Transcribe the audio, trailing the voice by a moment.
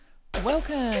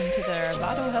Welcome to the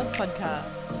Revital Health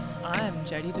Podcast. I'm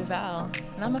Jody Duval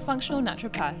and I'm a functional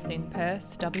naturopath in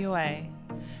Perth, WA.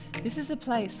 This is a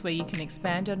place where you can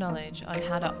expand your knowledge on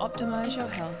how to optimise your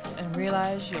health and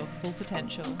realise your full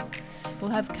potential.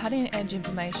 We'll have cutting-edge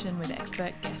information with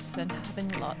expert guests and having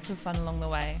lots of fun along the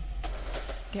way.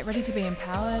 Get ready to be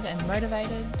empowered and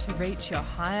motivated to reach your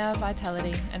higher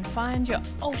vitality and find your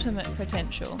ultimate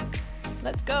potential.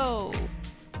 Let's go!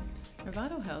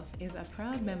 Revital Health is a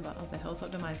proud member of the Health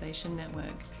Optimisation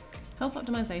Network. Health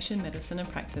Optimisation Medicine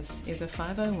and Practice is a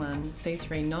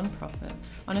 501c3 non-profit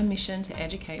on a mission to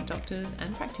educate doctors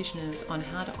and practitioners on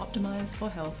how to optimise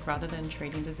for health rather than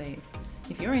treating disease.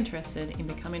 If you're interested in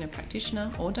becoming a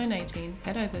practitioner or donating,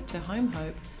 head over to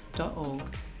homehope.org.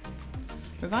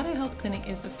 Revital Health Clinic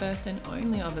is the first and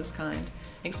only of its kind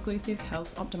exclusive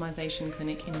health optimisation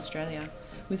clinic in Australia,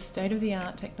 with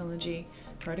state-of-the-art technology,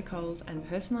 protocols and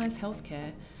personalised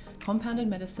healthcare, compounded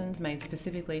medicines made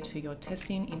specifically to your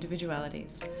testing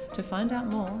individualities. To find out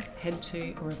more, head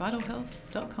to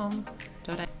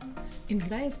revitalhealth.com.au. In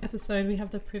today's episode, we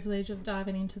have the privilege of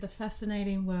diving into the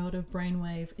fascinating world of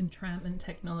Brainwave entrainment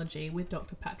technology with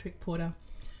Dr. Patrick Porter.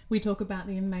 We talk about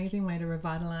the amazing way to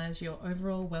revitalise your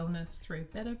overall wellness through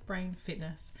better brain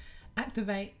fitness,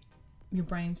 activate your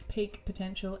brain's peak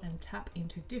potential and tap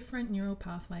into different neural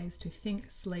pathways to think,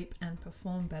 sleep and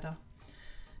perform better.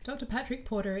 Dr. Patrick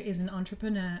Porter is an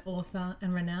entrepreneur, author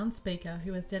and renowned speaker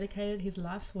who has dedicated his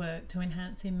life's work to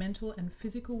enhancing mental and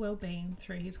physical well-being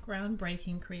through his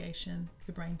groundbreaking creation,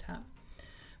 the BrainTap.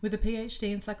 With a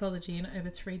PhD in psychology and over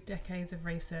 3 decades of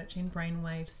research in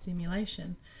brainwave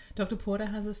stimulation, Dr. Porter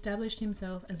has established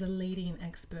himself as a leading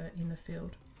expert in the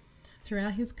field.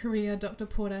 Throughout his career, Dr.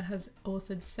 Porter has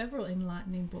authored several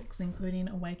enlightening books, including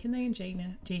Awaken the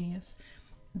Genius,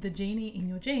 The Genie in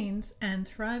Your Genes, and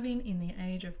Thriving in the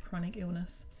Age of Chronic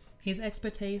Illness. His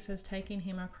expertise has taken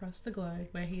him across the globe,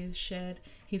 where he has shared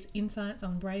his insights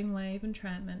on brainwave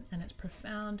entrainment and its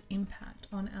profound impact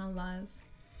on our lives.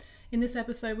 In this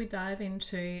episode, we dive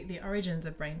into the origins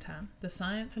of BrainTap, the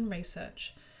science and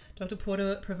research. Dr.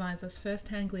 Porter provides us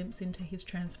first-hand glimpse into his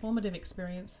transformative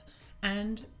experience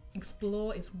and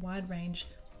explore its wide range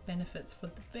benefits for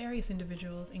the various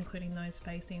individuals, including those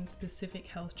facing specific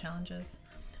health challenges.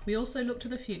 We also look to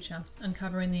the future,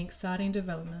 uncovering the exciting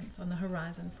developments on the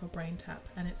horizon for BrainTap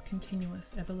and its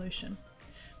continuous evolution.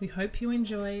 We hope you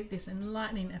enjoy this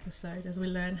enlightening episode as we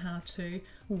learn how to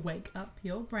wake up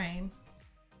your brain.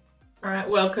 All right,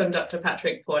 welcome, Dr.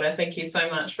 Patrick Porter. Thank you so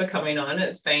much for coming on.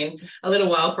 It's been a little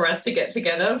while for us to get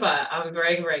together, but I'm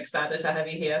very, very excited to have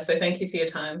you here. So thank you for your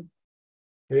time.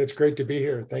 It's great to be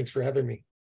here. Thanks for having me.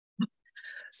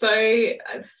 So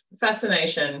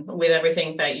fascination with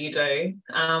everything that you do.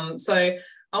 So I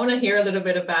want to hear a little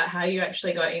bit about how you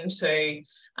actually got into,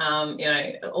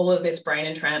 all of this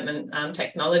brain entrainment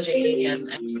technology and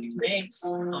techniques.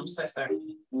 I'm so sorry.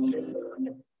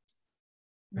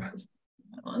 That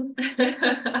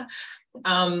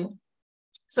one.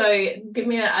 So give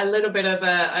me a little bit of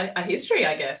a history,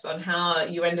 I guess, on how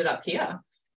you ended up here.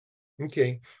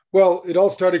 Okay. Well, it all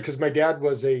started because my dad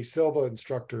was a Silva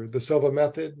instructor, the Silva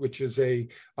method, which is a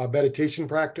meditation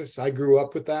practice. I grew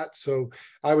up with that. So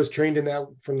I was trained in that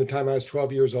from the time I was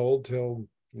 12 years old till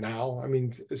now. I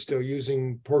mean, still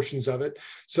using portions of it.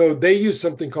 So they use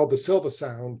something called the Silva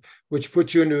sound, which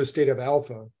puts you into a state of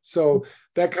alpha. So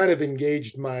that kind of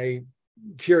engaged my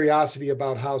curiosity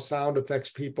about how sound affects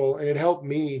people. And it helped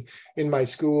me in my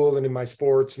school and in my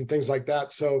sports and things like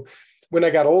that. So when I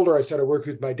got older, I started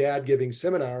working with my dad giving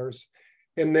seminars,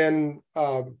 and then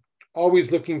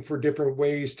always looking for different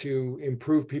ways to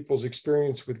improve people's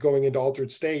experience with going into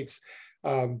altered states.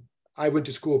 I went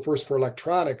to school first for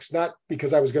electronics, not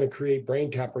because I was going to create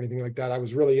BrainTap or anything like that. I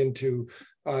was really into,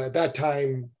 at that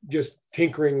time, just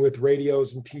tinkering with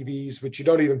radios and TVs, which you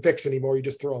don't even fix anymore. You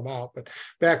just throw them out. But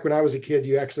back when I was a kid,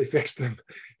 you actually fixed them.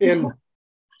 And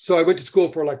so I went to school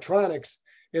for electronics.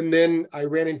 And then I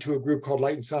ran into a group called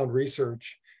Light and Sound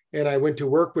Research, and I went to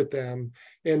work with them.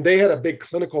 And they had a big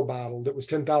clinical model that was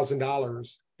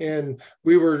 $10,000. And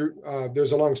we were,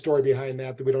 there's a long story behind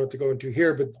that we don't have to go into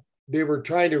here, but they were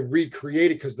trying to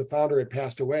recreate it because the founder had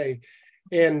passed away.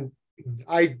 And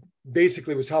I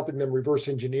basically was helping them reverse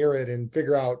engineer it and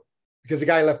figure out, because the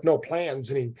guy left no plans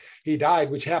and he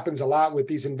died, which happens a lot with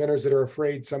these inventors that are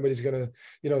afraid somebody's going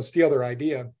to, steal their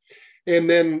idea. And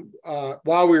then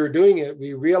while we were doing it,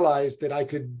 we realized that I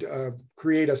could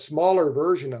create a smaller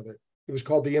version of it. It was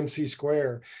called the MC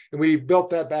Square. And we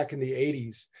built that back in the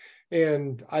 80s.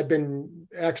 And I've been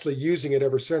actually using it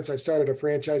ever since. I started a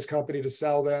franchise company to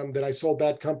sell them. Then I sold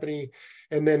that company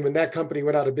And then when that company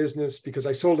went out of business, because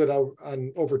I sold it out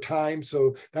on over time,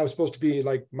 so that was supposed to be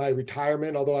like my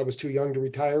retirement, although I was too young to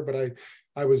retire, but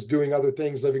I was doing other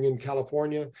things living in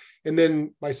California. And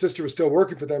then my sister was still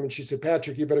working for them. And she said,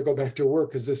 Patrick, you better go back to work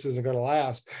because this isn't going to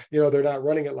last. You know, they're not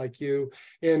running it like you.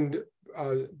 And,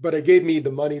 but it gave me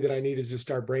the money that I needed to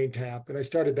start BrainTap. And I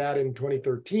started that in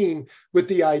 2013 with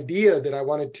the idea that I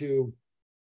wanted to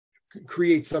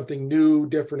create something new,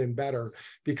 different, and better,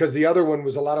 because the other one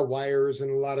was a lot of wires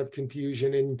and a lot of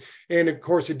confusion, and of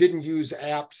course it didn't use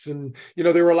apps, and you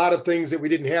know there were a lot of things that we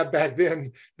didn't have back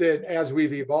then that as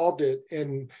we've evolved it.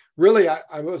 And really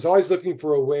I was always looking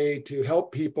for a way to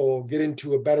help people get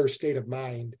into a better state of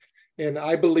mind. And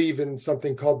I believe in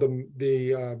something called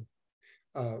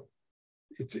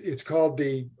it's called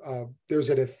there's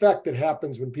an effect that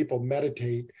happens when people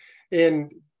meditate, and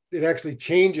it actually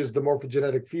changes the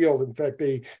morphogenetic field. In fact,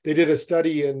 they did a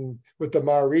study with the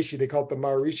Maharishi, they call it the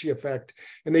Maharishi effect.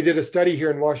 And they did a study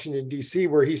here in Washington, D.C.,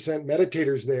 where he sent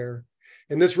meditators there.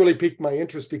 And this really piqued my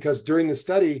interest because during the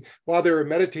study, while they were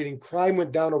meditating, crime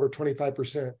went down over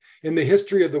 25%. In the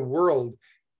history of the world,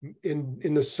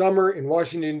 in the summer in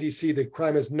Washington, D.C., the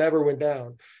crime has never went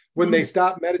down. When they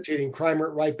stopped meditating, crime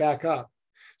went right back up.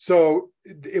 So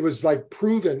it was like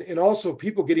proven. And also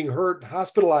people getting hurt,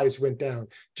 hospitalized went down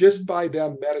just by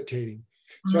them meditating.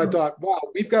 So I thought, wow,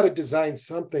 we've got to design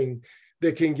something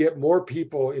that can get more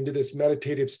people into this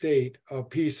meditative state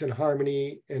of peace and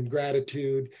harmony and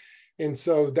gratitude. And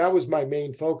so that was my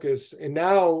main focus. And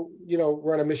now, you know,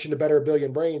 we're on a mission to better 1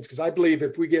 billion brains, because I believe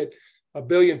if we get 1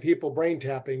 billion people brain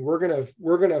tapping, we're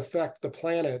gonna affect the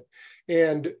planet,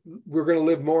 and we're gonna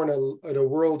live more in a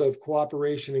world of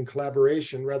cooperation and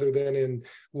collaboration rather than in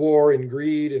war and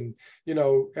greed. And you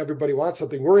know, everybody wants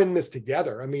something. We're in this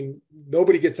together. I mean,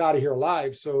 nobody gets out of here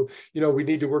alive. So you know, we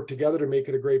need to work together to make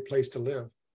it a great place to live.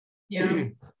 Yeah.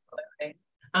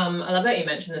 I love that you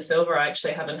mentioned the silver. I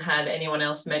actually haven't had anyone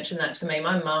else mention that to me.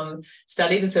 My mum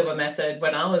studied the silver method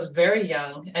when I was very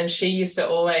young, and she used to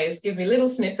always give me little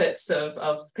snippets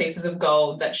of pieces of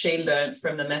gold that she learned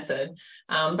from the method.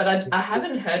 But I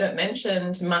haven't heard it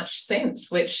mentioned much since,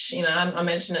 which, you know, I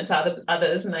mentioned it to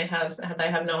others and they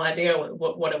have no idea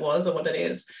what it was or what it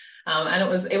is. And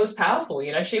it was powerful.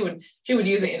 You know, she would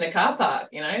use it in the car park,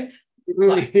 you know.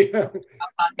 Like, Yeah.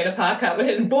 get a park up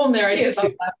and boom, there it is. I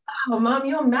was like, oh, Mum,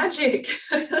 you're magic.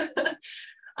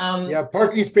 Yeah,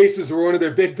 parking spaces were one of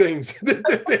their big things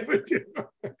that they would do.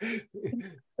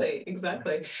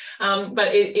 Exactly. But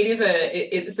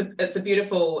it's a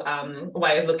beautiful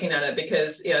way of looking at it,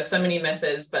 because you know so many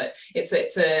methods, but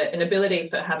it's an ability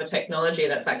to have a technology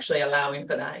that's actually allowing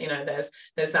for that. You know, there's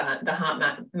the heart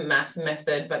math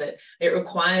method, but it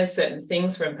requires certain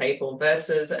things from people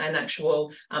versus an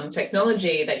actual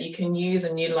technology that you can use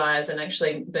and utilize, and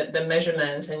actually the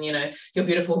measurement and you know your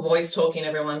beautiful voice talking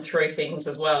everyone through things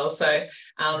as well. So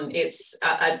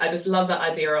I just love the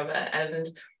idea of it. And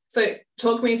so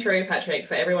talk me through, Patrick,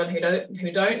 for everyone who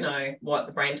don't know what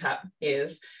the BrainTap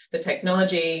is, the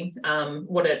technology,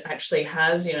 what it actually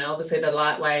has, you know, obviously the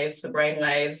light waves, the brain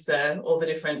waves, all the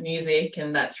different music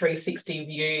and that 360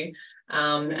 view.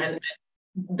 And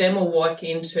then we'll walk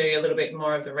into a little bit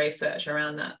more of the research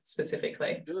around that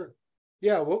specifically. Sure.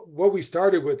 Yeah, what we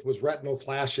started with was retinal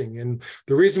flashing. And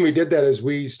the reason we did that is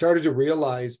we started to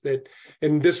realize that,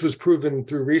 and this was proven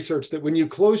through research, that when you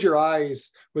close your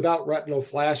eyes without retinal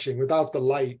flashing, without the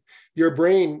light, your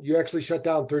brain, you actually shut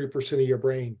down 30% of your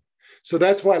brain. So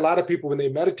that's why a lot of people, when they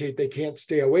meditate, they can't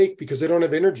stay awake because they don't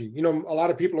have energy. You know, a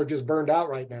lot of people are just burned out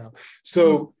right now.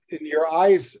 So your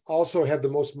eyes also have the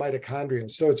most mitochondria.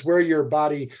 So it's where your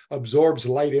body absorbs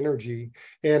light energy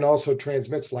and also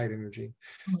transmits light energy.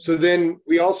 So then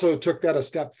we also took that a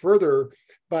step further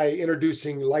by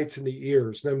introducing lights in the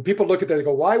ears. Then people look at that and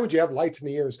go, why would you have lights in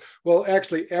the ears? Well,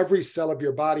 actually, every cell of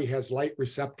your body has light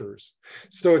receptors.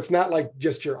 So it's not like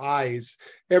just your eyes.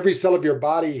 Every cell of your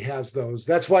body has those.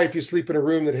 That's why if you sleep in a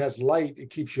room that has light, it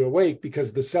keeps you awake,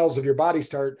 because the cells of your body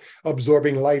start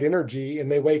absorbing light energy and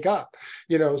they wake up.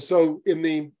 You know, so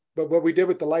but what we did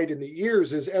with the light in the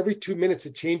ears is every 2 minutes,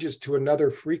 it changes to another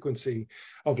frequency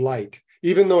of light.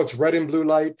 Even though it's red and blue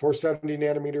light, 470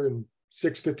 nanometer and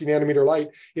 650 nanometer light,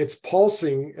 it's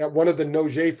pulsing at one of the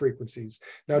Noget frequencies.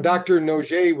 Now, Dr.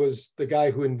 Noget was the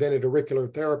guy who invented auricular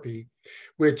therapy,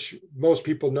 which most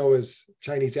people know as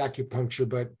Chinese acupuncture,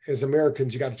 but as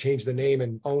Americans, you got to change the name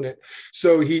and own it.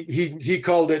 So he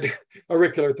called it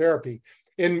auricular therapy.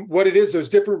 And what it is, there's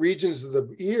different regions of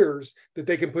the ears that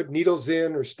they can put needles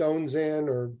in or stones in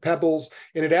or pebbles,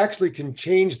 and it actually can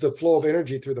change the flow of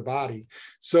energy through the body.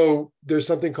 So there's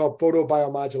something called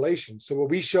photobiomodulation. So what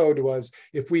we showed was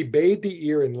if we bathe the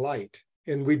ear in light,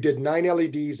 And we did 9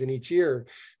 LEDs in each ear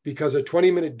because a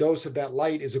 20-minute dose of that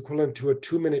light is equivalent to a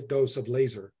 2-minute dose of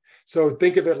laser. So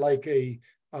think of it like a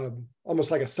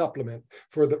almost like a supplement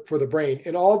for the brain.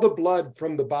 And all the blood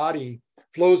from the body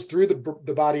flows through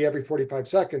the body every 45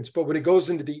 seconds. But when it goes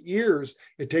into the ears,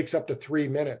 it takes up to 3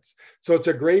 minutes. So it's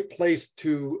a great place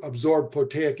to absorb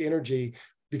photonic energy,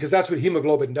 because that's what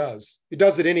hemoglobin does. It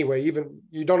does it anyway. Even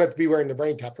you don't have to be wearing the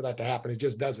BrainTap for that to happen. It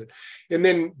just does it. And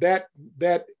then that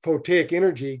photonic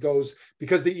energy goes,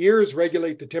 because the ears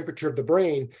regulate the temperature of the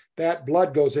brain, that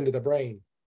blood goes into the brain.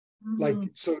 Like,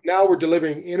 so now we're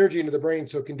delivering energy into the brain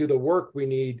so it can do the work we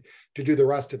need to do the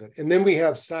rest of it. And then we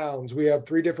have sounds. We have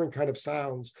 3 different kind of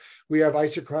sounds. We have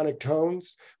isochronic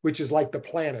tones, which is like the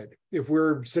planet. If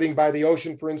we're sitting by the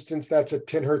ocean, for instance, that's a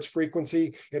 10 hertz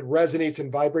frequency. It resonates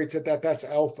and vibrates at that. That's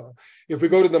alpha. If we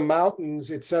go to the mountains,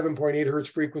 it's 7.8 hertz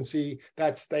frequency.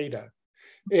 That's theta.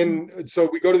 And so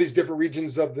we go to these different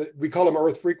regions of we call them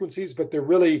earth frequencies, but they're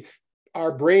really,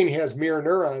 our brain has mirror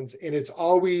neurons, and it's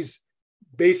always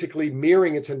basically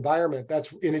mirroring its environment.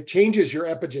 And it changes your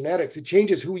epigenetics. It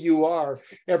changes who you are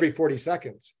every 40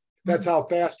 seconds. That's how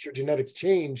fast your genetics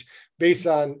change based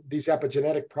on these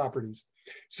epigenetic properties.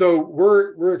 So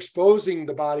we're exposing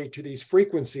the body to these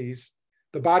frequencies.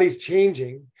 The body's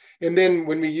changing. And then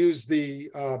when we use the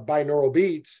binaural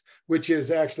beats, which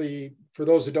is actually, for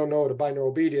those who don't know what a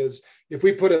binaural beat is, if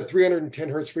we put a 310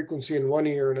 hertz frequency in one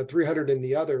ear and a 300 in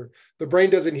the other, the brain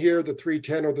doesn't hear the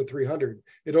 310 or the 300.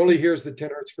 It only hears the 10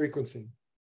 hertz frequency.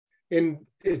 And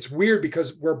it's weird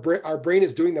because our brain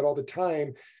is doing that all the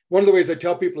time. One of the ways I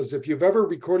tell people is, if you've ever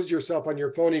recorded yourself on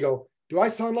your phone, you go, do I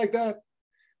sound like that?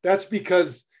 That's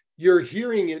because you're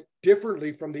hearing it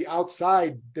differently from the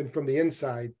outside than from the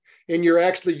inside. And you're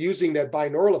actually using that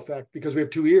binaural effect because we have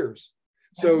 2 ears.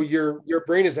 So your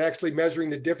brain is actually measuring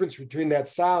the difference between that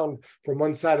sound from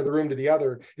one side of the room to the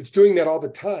other. It's doing that all the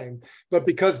time, but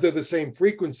because they're the same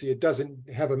frequency, it doesn't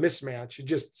have a mismatch. It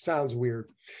just sounds weird.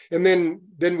 And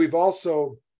then we've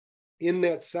also, in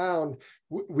that sound,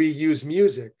 we use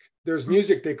music. There's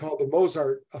music they call the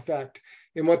Mozart effect.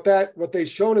 And what they've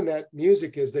shown in that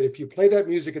music is that if you play that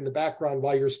music in the background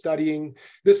while you're studying,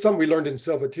 this is something we learned in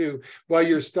Silva too, while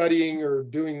you're studying or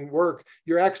doing work,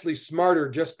 you're actually smarter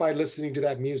just by listening to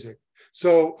that music.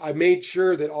 So I made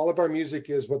sure that all of our music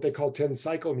is what they call 10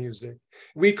 cycle music.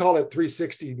 We call it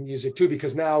 360 music too,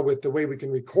 because now with the way we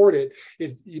can record it,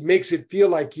 it makes it feel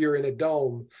like you're in a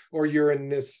dome or you're in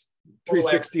this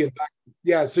 360 and back.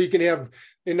 Yeah, so you can have,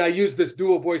 and I use this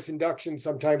dual voice induction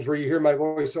sometimes where you hear my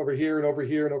voice over here and over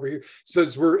here and over here. So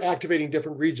we're activating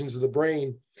different regions of the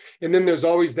brain. And then there's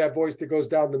always that voice that goes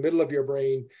down the middle of your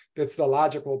brain. That's the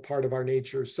logical part of our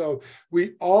nature. So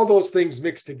all those things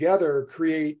mixed together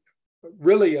create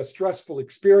really a stressful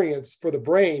experience for the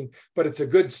brain, but it's a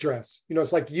good stress.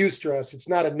 It's like eustress. It's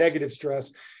not a negative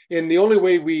stress. And the only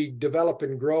way we develop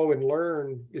and grow and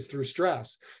learn is through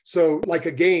stress. So like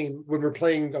a game, when we're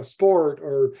playing a sport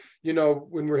or,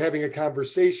 when we're having a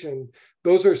conversation,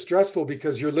 those are stressful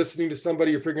because you're listening to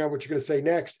somebody, you're figuring out what you're going to say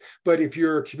next. But if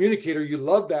you're a communicator, you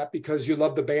love that because you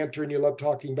love the banter and you love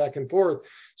talking back and forth.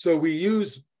 So we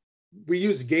use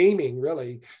gaming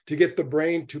really to get the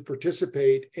brain to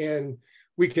participate, and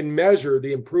we can measure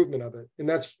the improvement of it. And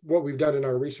that's what we've done in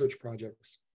our research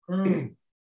projects.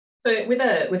 So with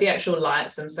the actual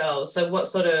lights themselves, so what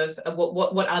sort of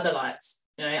what are the lights?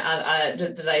 Do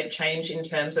they change in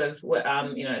terms of the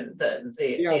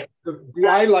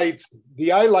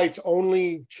eye lights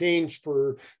only change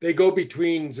they go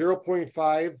between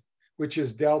 0.5, which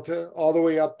is delta, all the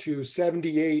way up to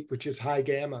 78, which is high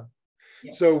gamma.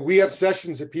 Yeah. So we have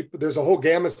sessions that there's a whole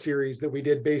gamma series that we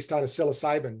did based on a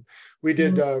psilocybin. We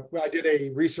did, I did a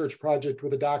research project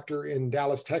with a doctor in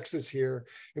Dallas, Texas here,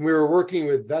 and we were working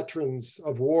with veterans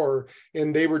of war,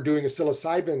 and they were doing a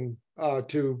psilocybin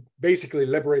to basically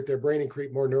liberate their brain and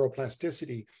create more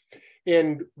neuroplasticity.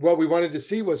 And what we wanted to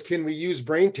see was, can we use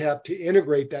BrainTap to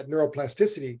integrate that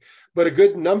neuroplasticity? But a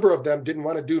good number of them didn't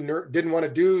want to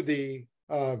do the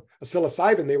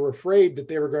psilocybin. They were afraid that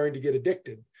they were going to get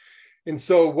addicted. And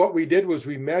so what we did was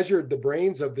we measured the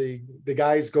brains of the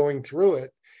guys going through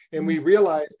it. And we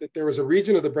realized that there was a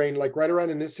region of the brain, like right around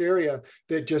in this area,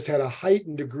 that just had a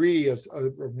heightened degree of a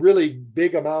really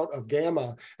big amount of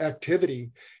gamma activity.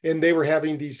 And they were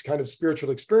having these kind of spiritual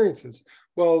experiences.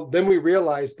 Well, then we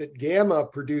realized that gamma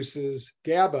produces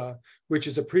GABA, which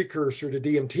is a precursor to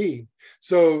DMT.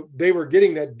 So they were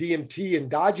getting that DMT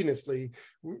endogenously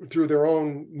through their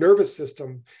own nervous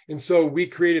system. And so we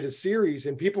created a series,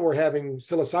 and people were having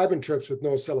psilocybin trips with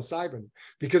no psilocybin,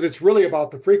 because it's really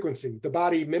about the frequency, the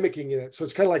body mimicking it. So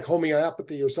it's kind of like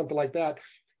homeopathy or something like that,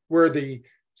 where the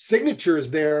signature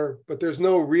is there, but there's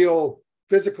no real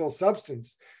physical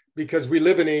substance, because we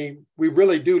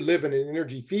really do live in an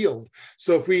energy field.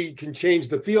 So if we can change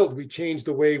the field, we change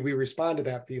the way we respond to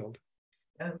that field.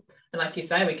 Yeah. And like you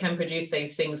say, we can produce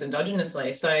these things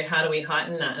endogenously. So how do we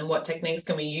heighten that, and what techniques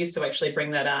can we use to actually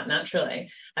bring that out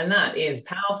naturally? And that is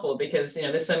powerful, because, you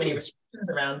know, there's so many restrictions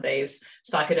around these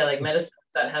psychedelic medicines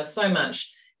that have so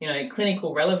much, you know,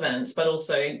 clinical relevance, but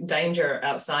also danger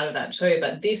outside of that too.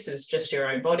 But this is just your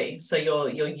own body. So you're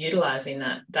utilizing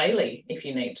that daily if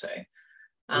you need to.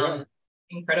 Yeah.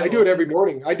 Incredible. I do it every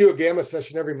morning. I do a gamma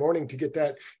session every morning to get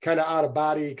that kind of out of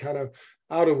body, kind of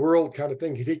out of world kind of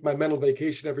thing. I take my mental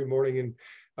vacation every morning.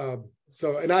 And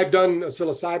and I've done a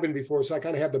psilocybin before, so I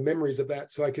kind of have the memories of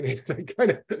that. So I can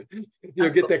kind of,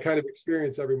 get that kind of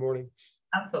experience every morning.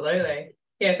 Absolutely.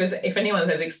 Yeah, if anyone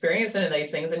has experienced any of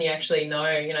these things, and you actually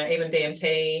know, you know, even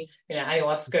DMT, you know,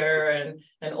 ayahuasca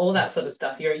and all that sort of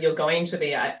stuff, you're going to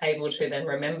be able to then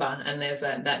remember, and there's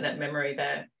that memory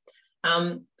there.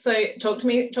 So talk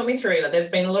me through that. There's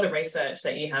been a lot of research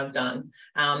that you have done,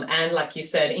 and like you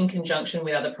said, in conjunction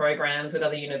with other programs, with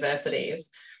other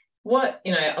universities. What,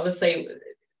 you know, obviously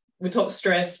we talk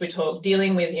stress, we talk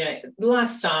dealing with, you know,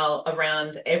 lifestyle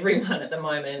around everyone at the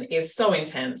moment is so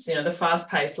intense, you know, the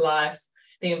fast-paced life,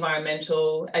 the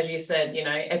environmental, as you said, you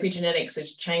know, epigenetics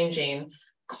is changing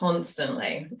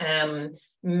constantly,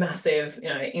 massive, you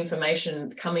know,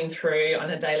 information coming through on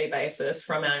a daily basis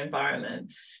from our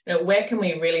environment. You know, where can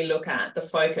we really look at the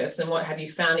focus, and what have you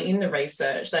found in the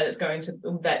research that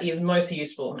is most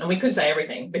useful? And we could say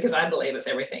everything, because I believe it's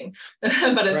everything, but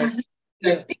it's right.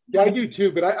 Yeah, I do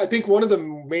too. But I think one of the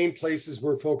main places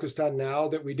we're focused on now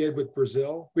that we did with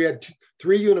Brazil, we had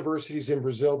 3 universities in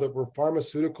Brazil that were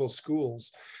pharmaceutical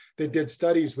schools that did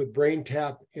studies with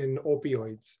BrainTap and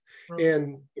opioids.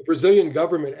 And the Brazilian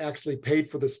government actually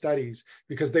paid for the studies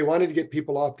because they wanted to get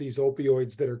people off these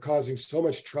opioids that are causing so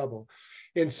much trouble.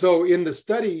 And so in the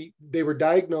study, they were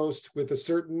diagnosed with a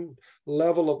certain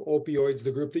level of opioids,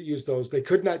 the group that used those. They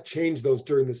could not change those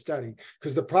during the study,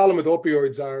 because the problem with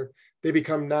opioids are they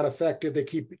become non-effective. They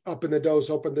keep upping the dose,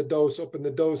 open the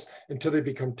dose until they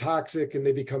become toxic and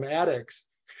they become addicts.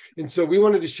 And so we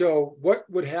wanted to show what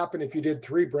would happen if you did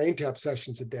 3 BrainTap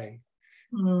sessions a day.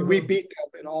 And we beat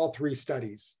them in all 3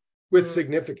 studies with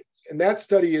significance. And that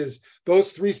study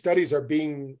those 3 studies are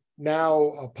being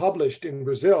now published in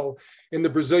Brazil. And the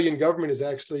Brazilian government has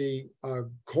actually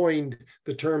coined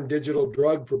the term digital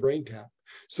drug for BrainTap.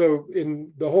 So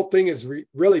the whole thing is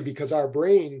really because our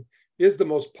brain is the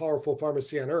most powerful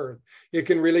pharmacy on earth. It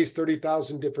can release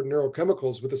 30,000 different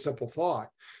neurochemicals with a simple thought.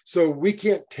 So we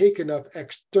can't take enough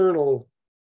external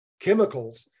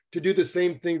chemicals to do the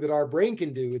same thing that our brain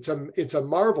can do. It's a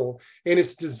marvel, and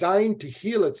it's designed to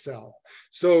heal itself.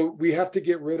 So we have to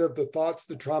get rid of the thoughts,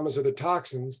 the traumas, or the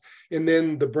toxins, and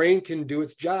then the brain can do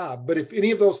its job. But if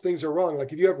any of those things are wrong,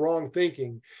 like if you have wrong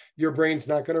thinking, your brain's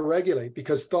not going to regulate,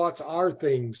 because thoughts are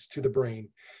things to the brain.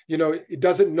 You know, it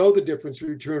doesn't know the difference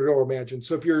between real or imagined.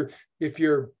 So if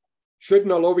you're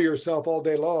shouldn't all over yourself all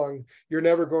day long, you're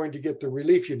never going to get the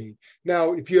relief you need.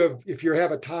 Now, if you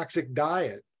have a toxic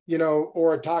diet, you know,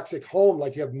 or a toxic home,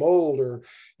 like you have mold, or,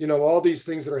 you know, all these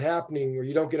things that are happening, or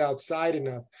you don't get outside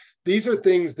enough, these are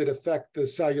things that affect the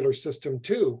cellular system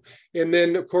too. And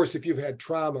then, of course, if you've had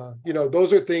trauma, you know,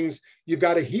 those are things you've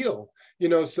got to heal. You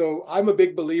know, so I'm a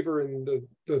big believer in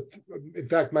in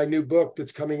fact, my new book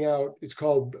that's coming out, it's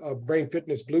called Brain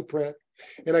Fitness Blueprint.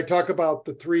 And I talk about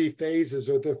the 3 phases,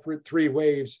 or the 3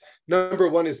 waves. Number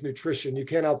 1 is nutrition. You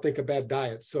can't outthink a bad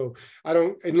diet. So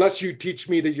unless you teach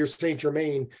me that you're Saint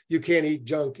Germain, you can't eat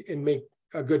junk and make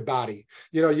a good body.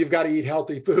 You know, you've got to eat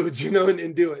healthy foods, you know,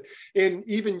 and do it. And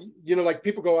even, you know, like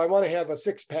people go, I want to have a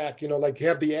 6-pack, you know, like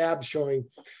have the abs showing,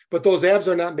 but those abs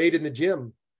are not made in the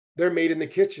gym. They're made in the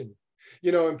kitchen.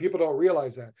 You know, and people don't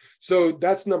realize that. So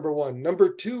that's number 1. Number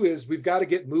 2 is we've got to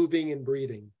get moving and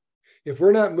breathing. If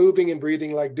we're not moving and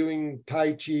breathing, like doing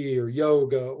Tai Chi or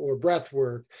yoga or breath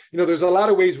work, you know, there's a lot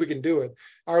of ways we can do it.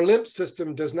 Our lymph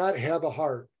system does not have a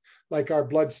heart like our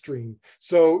bloodstream.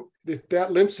 So if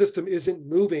that lymph system isn't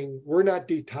moving, we're not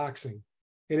detoxing.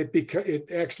 And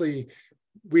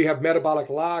we have metabolic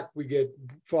lock, we get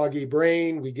foggy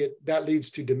brain, that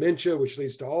leads to dementia, which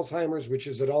leads to Alzheimer's, which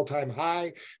is at all-time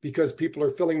high because people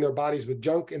are filling their bodies with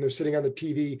junk and they're sitting on the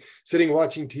TV,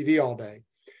 watching TV all day.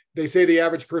 They say the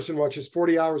average person watches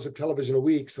 40 hours of television a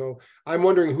week. So I'm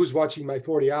wondering who's watching my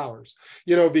 40 hours,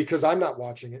 you know, because I'm not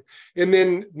watching it. And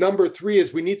then number 3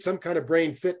 is we need some kind of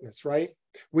brain fitness, right?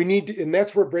 And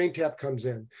that's where BrainTap comes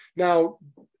in. Now,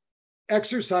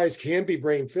 exercise can be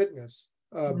brain fitness,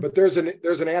 but there's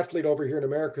an athlete over here in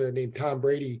America named Tom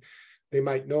Brady They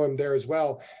might know him there as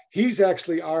well. He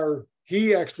actually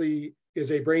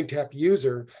is a BrainTap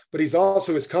user, but he's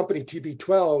also, his company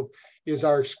TB12 is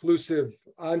our exclusive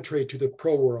entree to the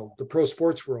pro world, the pro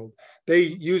sports world. They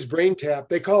use BrainTap.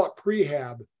 They call it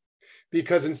prehab,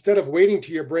 because instead of waiting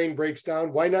till your brain breaks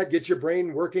down, why not get your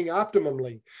brain working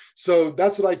optimally? So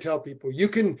that's what I tell people. You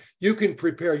can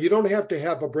prepare. You don't have to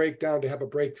have a breakdown to have a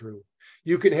breakthrough.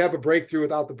 You can have a breakthrough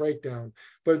without the breakdown.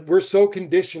 But we're so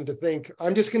conditioned to think,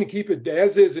 I'm just going to keep it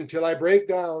as is until I break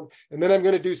down, and then I'm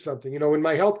going to do something. You know, when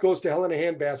my health goes to hell in a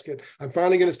handbasket, I'm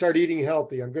finally going to start eating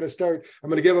healthy. I'm going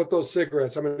to give up those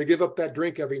cigarettes. I'm going to give up that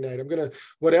drink every night. I'm going to,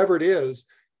 whatever it is.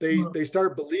 They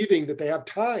start believing that they have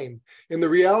time. And the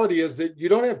reality is that you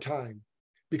don't have time,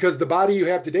 because the body you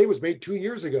have today was made 2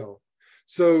 years ago.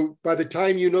 So by the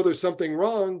time you know there's something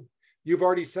wrong, you've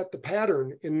already set the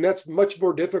pattern. And that's much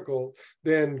more difficult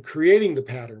than creating the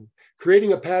pattern,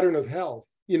 creating a pattern of health.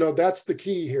 You know, that's the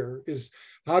key here, is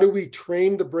how do we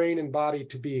train the brain and body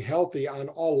to be healthy on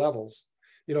all levels,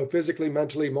 you know, physically,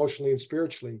 mentally, emotionally, and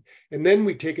spiritually. And then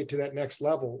we take it to that next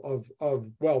level of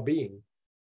well-being.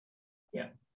 Yeah.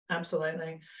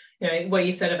 Absolutely. You know, what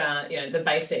you said about, you know, the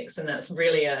basics, and that's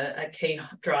really a key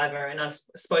driver. And I've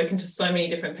spoken to so many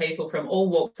different people from all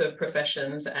walks of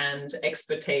professions and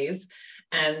expertise,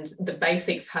 and the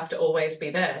basics have to always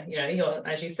be there. You know,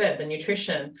 as you said, the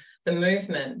nutrition, the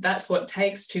movement, that's what it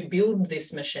takes to build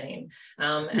this machine.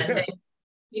 And then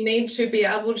you need to be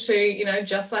able to, you know,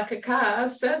 just like a car,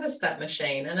 service that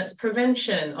machine. And it's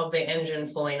prevention of the engine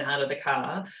falling out of the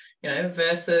car, you know,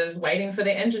 versus waiting for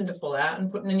the engine to fall out and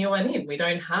putting a new one in. We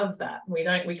don't have that. We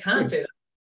can't do that.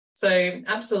 So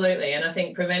absolutely. And I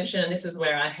think prevention, and this is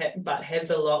where I butt heads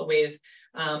a lot with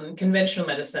conventional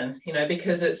medicine, you know,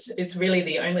 because it's really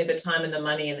the time and the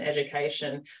money and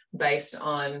education based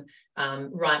on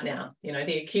right now, you know,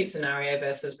 the acute scenario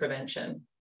versus prevention.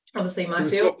 Obviously, my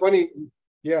field. So funny.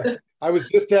 Yeah, I was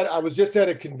just at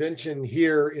a convention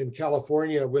here in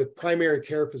California with primary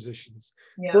care physicians.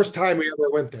 Yeah. First time we ever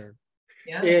went there.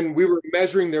 Yeah. And we were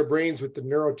measuring their brains with the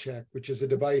NeuroCheck, which is a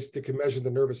device that can measure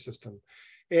the nervous system.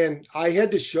 And I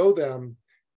had to show them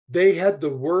they had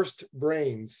the worst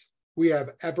brains we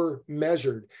have ever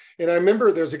measured. And I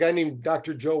remember there's a guy named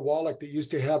Dr. Joe Wallach that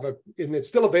used to have and it's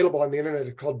still available on the internet,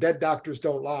 it's called Dead Doctors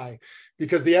Don't Lie,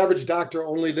 because the average doctor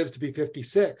only lives to be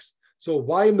 56. So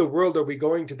why in the world are we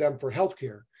going to them for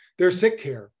healthcare? They're sick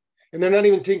care, and they're not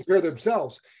even taking care of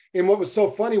themselves. And what was so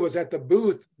funny was at the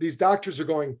booth, these doctors are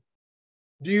going,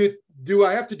 do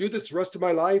I have to do this the rest of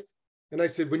my life? And I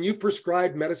said, when you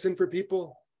prescribe medicine for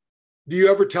people, do you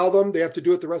ever tell them they have to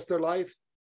do it the rest of their life?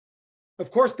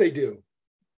 Of course they do.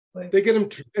 Right. They get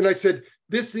them and I said,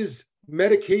 this is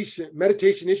medication.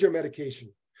 Meditation is your medication.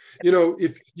 You know,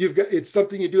 if it's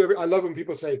something you do I love when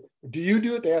people say, do you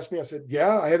do it? They ask me, I said,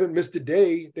 yeah, I haven't missed a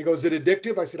day. They go, is it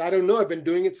addictive? I said, I don't know. I've been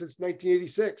doing it since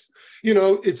 1986. You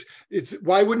know, it's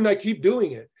why wouldn't I keep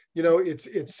doing it? You know,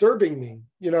 it's serving me,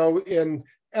 you know, and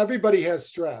everybody has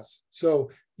stress.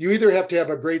 So you either have to have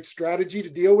a great strategy to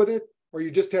deal with it, or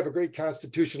you just have a great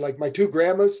constitution. Like my two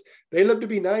grandmas, they lived to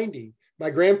be 90. My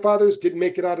grandfathers didn't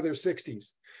make it out of their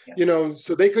 60s, you know,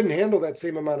 so they couldn't handle that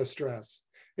same amount of stress.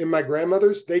 And my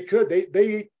grandmothers, they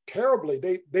ate terribly.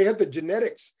 They had the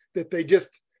genetics that they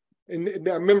just, and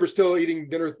I remember still eating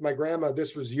dinner with my grandma.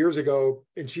 This was years ago.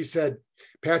 And she said,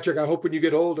 Patrick, I hope when you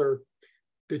get older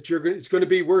that it's going to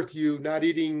be worth you not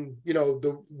eating, you know,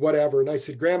 the whatever. And I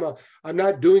said, Grandma, I'm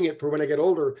not doing it for when I get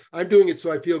older. I'm doing it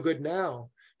so I feel good now,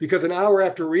 because an hour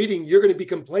after eating, you're going to be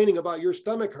complaining about your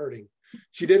stomach hurting.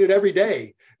 She did it every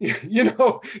day, you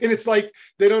know, and it's like,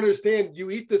 they don't understand, you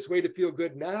eat this way to feel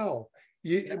good now.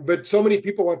 But so many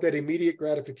people want that immediate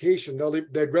gratification.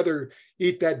 They'd rather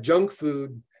eat that junk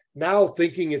food now,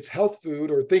 thinking it's health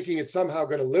food, or thinking it's somehow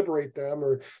going to liberate them,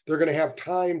 or they're going to have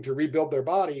time to rebuild their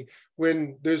body,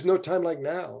 when there's no time like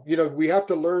now. You know, we have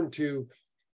to learn to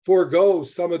forego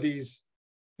some of these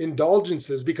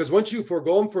indulgences, because once you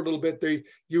forego them for a little bit,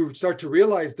 you start to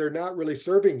realize they're not really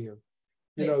serving you.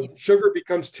 You know, sugar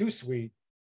becomes too sweet,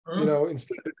 you know,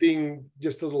 instead of being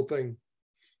just a little thing.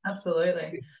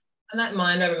 Absolutely. And that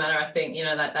mind over matter, I think, you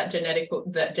know, that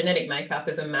genetic makeup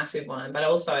is a massive one. But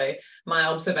also my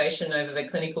observation over the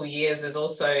clinical years is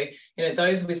also, you know,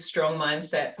 those with strong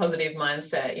mindset, positive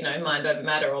mindset, you know, mind over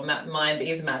matter, or mind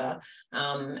is matter.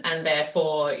 And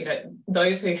therefore, you know,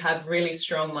 those who have really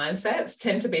strong mindsets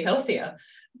tend to be healthier,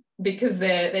 because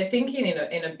they're thinking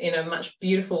in a much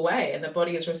beautiful way, and the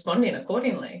body is responding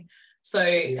accordingly. So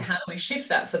how do we shift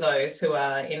that for those who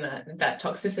are in that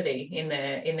toxicity in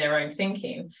their own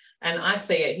thinking? And I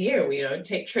see it here, you know,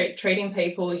 treating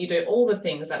people, you do all the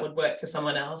things that would work for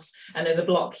someone else, and there's a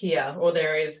block here, or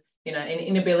there is, an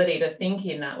inability to think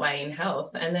in that way in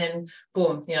health. And then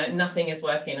boom, nothing is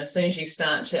working. As soon as you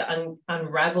start to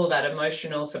unravel that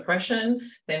emotional suppression,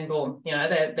 then boom,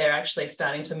 they're actually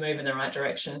starting to move in the right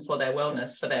direction for their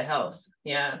wellness, for their health.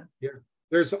 Yeah.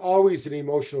 There's always an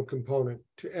emotional component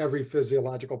to every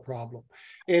physiological problem.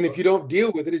 And if you don't deal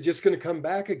with it, it's just going to come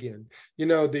back again.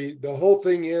 The whole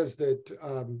thing is that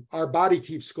our body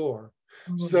keeps score.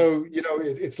 Mm-hmm. So,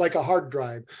 it's like a hard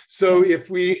drive. So if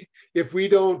we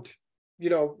don't,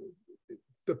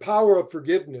 the power of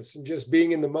forgiveness and just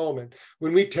being in the moment,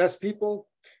 when we test people,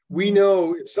 we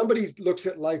know if somebody looks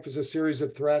at life as a series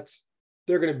of threats,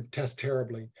 they're going to test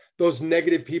terribly. Those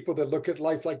negative people that look at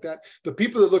life like that, the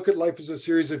people that look at life as a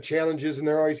series of challenges and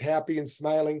they're always happy and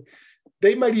smiling,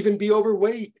 they might even be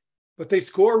overweight, but they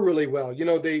score really well.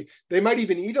 They might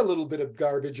even eat a little bit of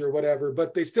garbage or whatever,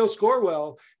 but they still score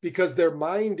well because their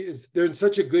mind they're in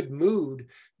such a good mood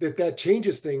that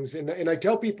changes things. And I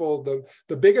tell people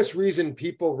the biggest reason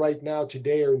people right now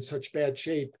today are in such bad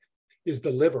shape is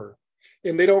the liver.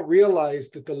 And they don't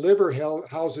realize that the liver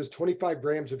houses 25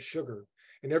 grams of sugar.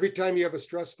 And every time you have a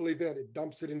stressful event, it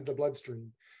dumps it into the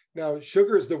bloodstream. Now,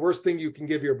 sugar is the worst thing you can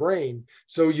give your brain.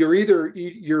 So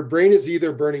your brain is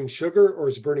either burning sugar or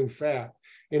it's burning fat.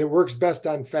 And it works best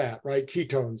on fat, right?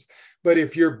 Ketones. But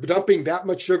if you're dumping that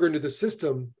much sugar into the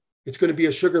system, it's going to be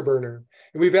a sugar burner.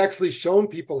 And we've actually shown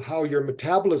people how your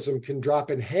metabolism can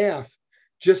drop in half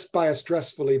just by a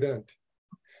stressful event.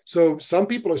 So some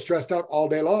people are stressed out all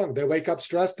day long. They wake up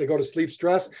stressed, they go to sleep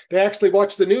stressed. They actually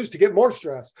watch the news to get more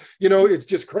stress. It's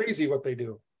just crazy what they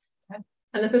do.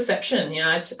 And the perception,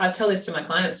 I tell this to my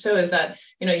clients too, is that,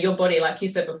 your body, like you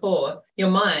said before, your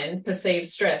mind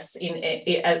perceives stress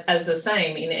as the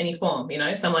same in any form.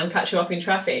 Someone cuts you off in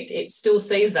traffic, it still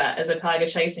sees that as a tiger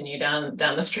chasing you down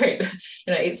the street.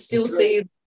 It still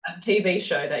sees a TV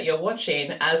show that you're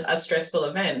watching as a stressful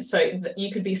event. So you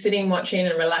could be sitting watching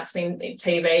and relaxing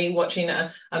TV, watching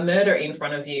a murder in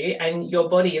front of you, and your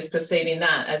body is perceiving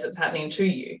that as it's happening to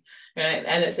you.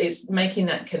 And it's making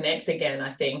that connect again, I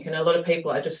think. And a lot of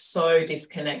people are just so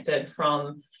disconnected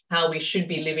from how we should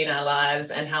be living our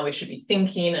lives and how we should be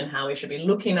thinking and how we should be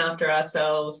looking after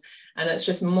ourselves. And it's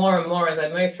just more and more as I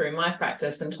move through my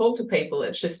practice and talk to people,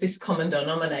 it's just this common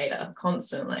denominator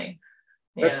constantly.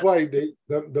 That's why the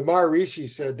Maharishi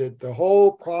said that the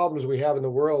whole problems we have in the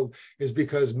world is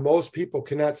because most people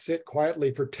cannot sit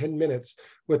quietly for 10 minutes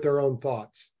with their own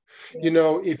thoughts.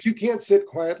 If you can't sit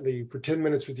quietly for 10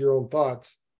 minutes with your own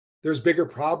thoughts, there's bigger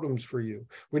problems for you.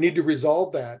 We need to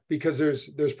resolve that because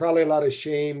there's probably a lot of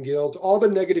shame, guilt, all the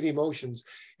negative emotions.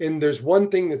 And there's one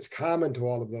thing that's common to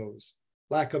all of those: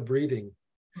 lack of breathing.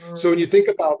 So when you think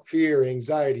about fear,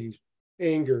 anxiety,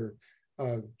 anger,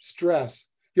 stress,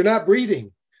 you're not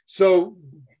breathing. So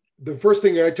the first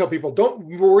thing I tell people, don't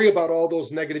worry about all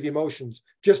those negative emotions.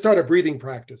 Just start a breathing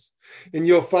practice. And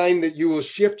you'll find that you will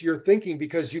shift your thinking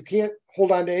because you can't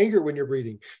hold on to anger when you're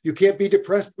breathing. You can't be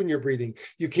depressed when you're breathing.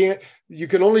 You can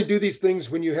only do these things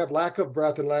when you have lack of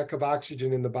breath and lack of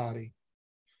oxygen in the body.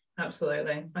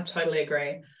 Absolutely. I totally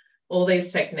agree. All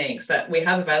these techniques that we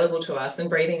have available to us, and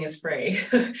breathing is free.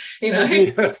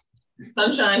 Yes.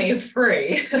 Sunshine is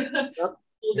free. Yep. All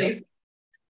these.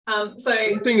 So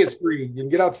everything is free. You can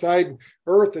get outside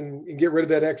Earth and get rid of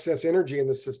that excess energy in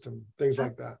the system, things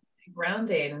like that.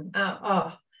 Grounding.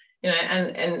 And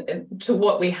to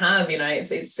what we have,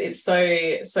 it's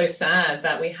so sad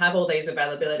that we have all these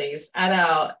availabilities at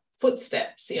our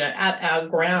footsteps, at our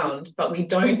ground, but we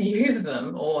don't use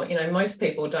them, or most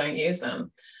people don't use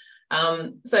them.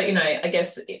 So I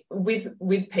guess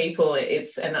with people,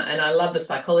 it's and I love the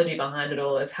psychology behind it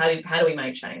all, is how do we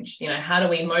make change? How do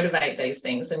we motivate these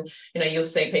things? And you'll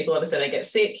see people, obviously they get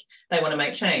sick, they want to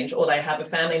make change, or they have a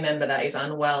family member that is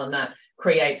unwell, and that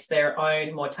creates their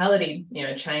own mortality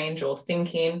change or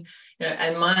thinking.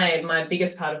 And my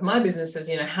biggest part of my business is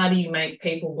how do you make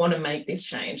people want to make this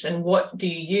change, and what do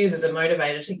you use as a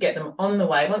motivator to get them on the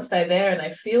way? Once they're there and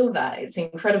they feel that, it's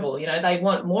incredible. They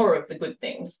want more of the good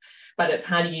things. But it's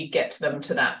how do you get to them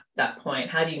to that point?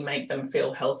 How do you make them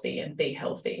feel healthy and be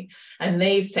healthy? And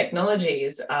these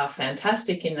technologies are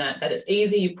fantastic in that it's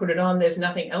easy. You put it on, there's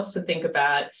nothing else to think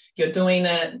about. You're doing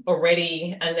it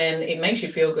already, and then it makes you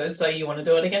feel good, so you want to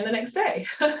do it again the next day.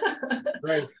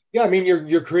 Right. Yeah, I mean,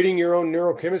 you're creating your own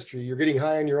neurochemistry. You're getting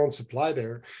high on your own supply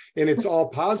there, and it's all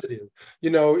positive.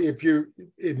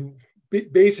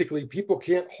 Basically, people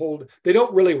they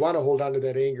don't really want to hold on to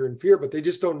that anger and fear, but they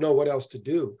just don't know what else to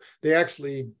do. They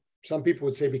actually some people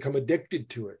would say become addicted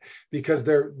to it, because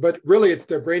but really it's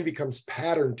their brain becomes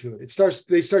patterned to it.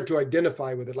 They start to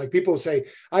identify with it. Like people say,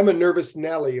 I'm a nervous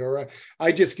Nelly, or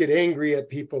I just get angry at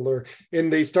people,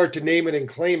 and they start to name it and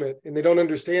claim it. And they don't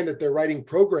understand that they're writing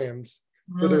programs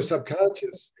for their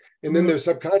subconscious. And then their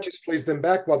subconscious plays them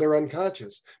back while they're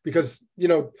unconscious, because,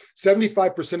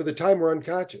 75% of the time we're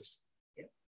unconscious.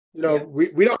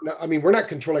 We don't know. I mean, we're not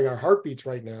controlling our heartbeats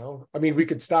right now. I mean, we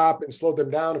could stop and slow them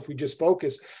down if we just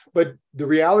focus. But the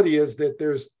reality is that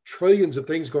there's trillions of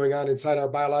things going on inside our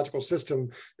biological system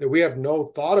that we have no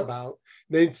thought about.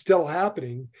 They're still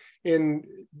happening.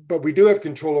 But we do have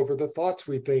control over the thoughts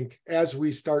we think as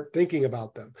we start thinking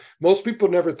about them. Most people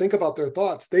never think about their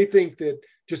thoughts. They think that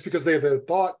just because they have a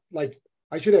thought, like,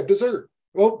 I should have dessert.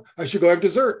 Well, I should go have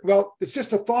dessert. Well, it's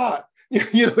just a thought.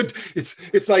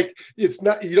 It's like, it's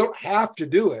not, you don't have to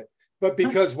do it, but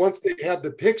because once they have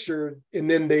the picture and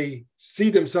then they see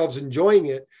themselves enjoying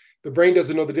it, the brain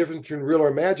doesn't know the difference between real or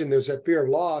imagined. There's that fear of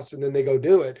loss, and then they go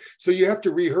do it. So you have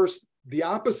to rehearse the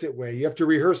opposite way. You have to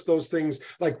rehearse those things,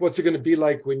 like, what's it going to be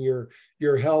like when you're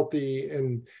healthy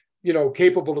and,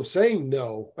 capable of saying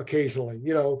no occasionally.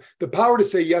 The power to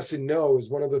say yes and no is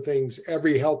one of the things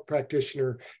every health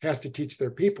practitioner has to teach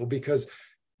their people, because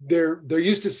they're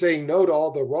used to saying no to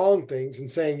all the wrong things and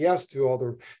saying yes to all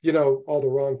the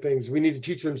wrong things. We need to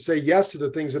teach them to say yes to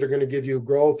the things that are going to give you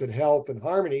growth and health and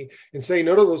harmony, and say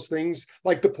no to those things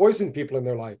like the poison people in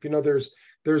their life.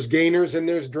 There's gainers and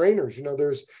there's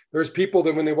drainers. There's people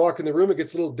that when they walk in the room, it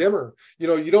gets a little dimmer. You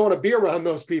don't want to be around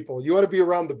those people. You want to be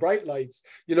around the bright lights,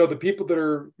 the people that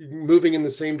are moving in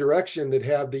the same direction, that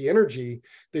have the energy,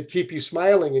 that keep you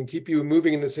smiling and keep you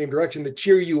moving in the same direction, that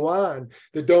cheer you on,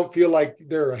 that don't feel like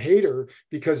they're a hater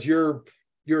because you're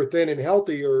thin and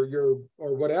healthy, or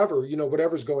whatever,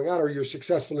 whatever's going on, or you're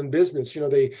successful in business.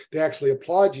 They actually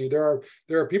applaud you. There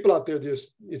are people out there,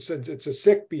 it's a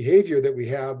sick behavior that we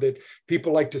have, that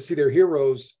people like to see their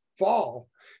heroes fall.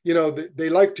 They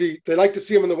like to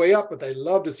see them on the way up, but they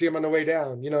love to see them on the way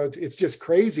down. It's just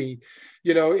crazy,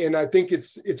 and I think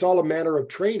it's all a matter of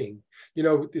training.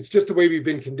 It's just the way we've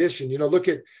been conditioned.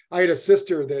 I had a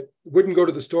sister that wouldn't go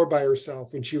to the store by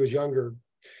herself when she was younger.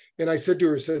 And I said to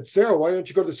her, Sarah, why don't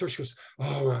you go to the store? She goes,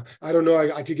 oh, I don't know.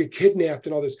 I could get kidnapped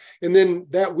and all this. And then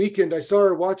that weekend, I saw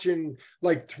her watching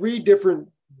like 3 different,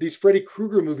 these Freddy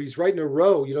Krueger movies right in a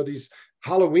row, these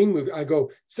Halloween movies. I go,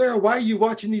 Sarah, why are you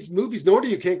watching these movies? No wonder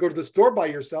you can't go to the store by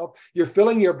yourself. You're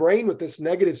filling your brain with this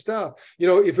negative stuff.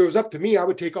 If it was up to me, I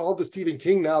would take all the Stephen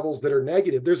King novels that are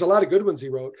negative. There's a lot of good ones he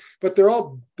wrote, but they're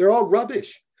all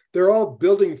rubbish. They're all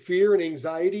building fear and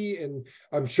anxiety, and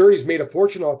I'm sure he's made a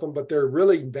fortune off them, but they're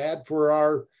really bad for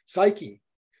our psyche.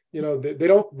 They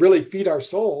don't really feed our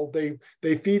soul.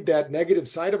 They feed that negative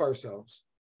side of ourselves.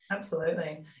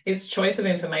 Absolutely. It's choice of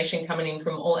information coming in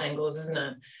from all angles, isn't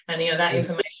it? And, that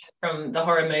information from the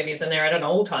horror movies, and they're at an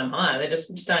all-time high. They're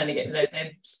just starting to get,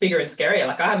 they're bigger and scarier.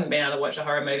 Like, I haven't been able to watch a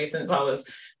horror movie since I was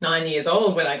 9 years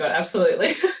old, when I got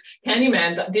absolutely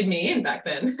Candyman did me in back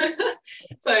then.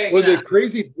 Well, the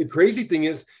crazy thing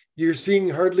is you're seeing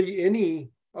hardly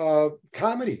any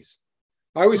comedies.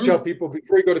 I always tell people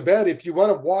before you go to bed, if you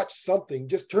want to watch something,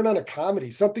 just turn on a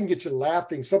comedy, something gets you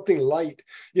laughing, something light.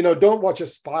 Don't watch a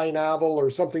spy novel or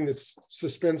something that's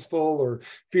suspenseful or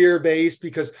fear-based,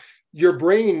 because your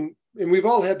brain, and we've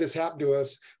all had this happen to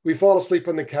us, we fall asleep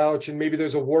on the couch and maybe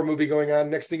there's a war movie going on.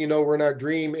 Next thing you know, we're in our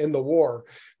dream in the war,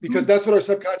 because that's what our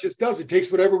subconscious does. It takes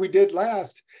whatever we did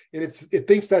last, and it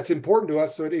thinks that's important to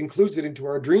us. So it includes it into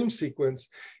our dream sequence,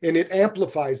 and it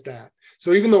amplifies that.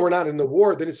 So even though we're not in the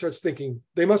war, then it starts thinking,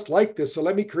 they must like this, so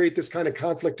let me create this kind of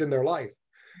conflict in their life.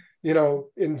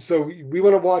 And so we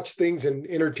want to watch things and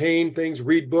entertain things,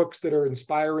 read books that are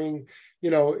inspiring,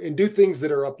 and do things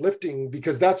that are uplifting,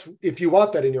 because that's, if you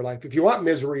want that in your life. If you want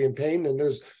misery and pain, then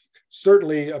there's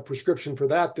certainly a prescription for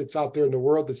that's out there in the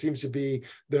world that seems to be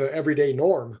the everyday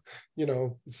norm.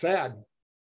 It's sad.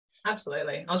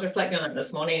 Absolutely. I was reflecting on it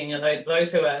this morning.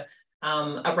 Those who are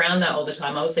around that all the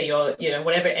time, obviously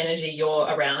whatever energy you're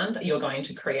around, you're going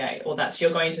to create, or you're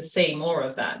going to see more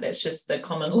of that. That's just the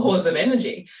common laws of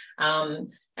energy.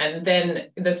 And then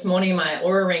this morning, my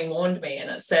Aura Ring warned me, and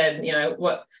it said,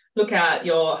 look out,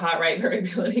 your heart rate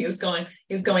variability is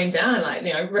going down. Like,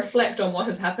 reflect on what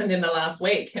has happened in the last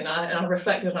week. And I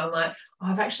reflected, and I'm like,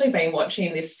 I've actually been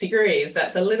watching this series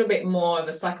that's a little bit more of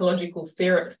a psychological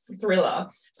thriller.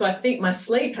 So I think my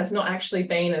sleep has not actually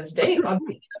been as deep. I've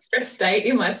been in a stress state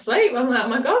in my sleep. I'm like, oh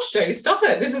my gosh, Jody, stop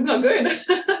it. This is not good.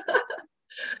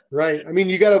 Right. I mean,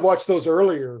 you got to watch those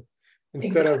earlier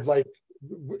instead of like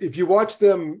if you watch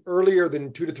them earlier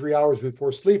than 2 to 3 hours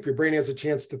before sleep, your brain has a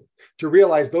chance to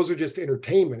realize those are just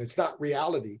entertainment. It's not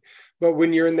reality. But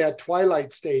when you're in that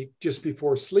twilight state just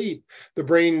before sleep, the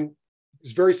brain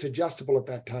is very suggestible at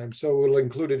that time. So it'll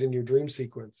include it in your dream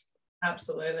sequence.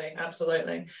 Absolutely,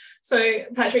 absolutely. So,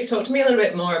 Patrick, talk to me a little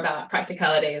bit more about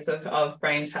practicalities of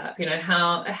BrainTap. You know,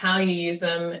 how you use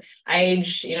them,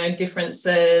 age, you know,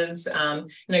 differences. You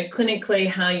know, clinically,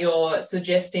 how you're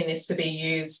suggesting this to be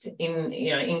used in,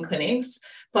 you know, in clinics.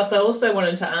 Plus, I also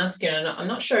wanted to ask you, and I'm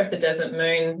not sure if the Desert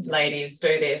Moon ladies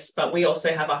do this, but we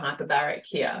also have a hyperbaric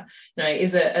here. You know,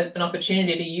 is it an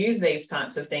opportunity to use these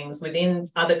types of things within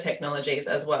other technologies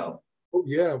as well? Oh,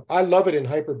 yeah, I love it in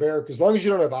hyperbaric, as long as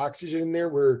you don't have oxygen in there,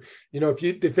 where, you know,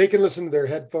 if they can listen to their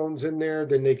headphones in there,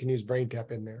 then they can use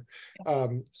BrainTap in there.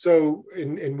 So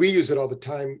we use it all the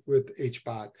time with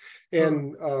HBot,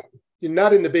 and you're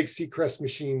not in the big Seacrest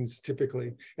machines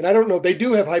typically. And I don't know, they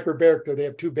do have hyperbaric though. They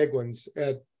have 2 big ones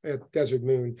at Desert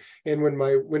Moon. And when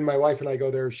my wife and I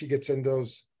go there, she gets in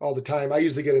those all the time. I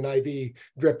usually get an IV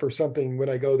drip or something when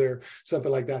I go there,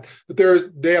 something like that. But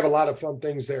they have a lot of fun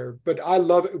things there. But I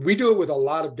love it. We do it with a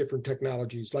lot of different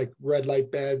technologies like red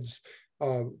light beds,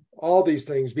 all these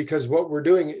things, because what we're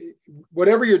doing,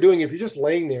 whatever you're doing, if you're just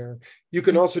laying there, you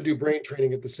can also do brain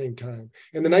training at the same time.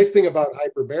 And the nice thing about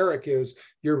hyperbaric is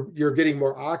you're getting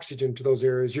more oxygen to those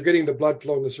areas. You're getting the blood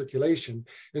flow and the circulation.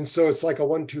 And so it's like a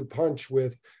 1-2 punch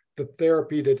with the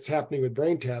therapy that's happening with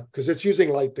BrainTap, because it's using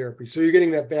light therapy. So you're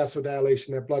getting that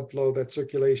vasodilation, that blood flow, that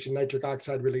circulation, nitric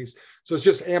oxide release. So it's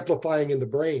just amplifying in the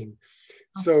brain.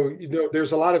 So, you know,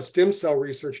 there's a lot of stem cell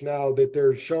research now that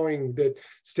they're showing that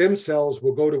stem cells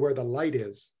will go to where the light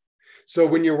is. So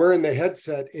when you're wearing the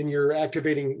headset and you're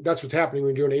activating, that's what's happening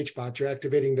when you're doing HBOT, you're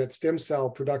activating that stem cell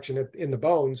production in the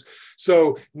bones.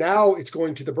 So now it's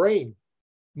going to the brain.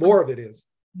 More of it is,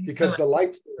 because the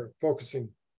light's there focusing.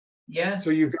 Yeah. So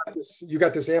you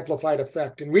got this amplified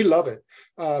effect, and we love it.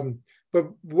 But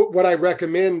what I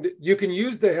recommend, you can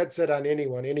use the headset on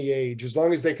anyone, any age, as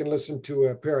long as they can listen to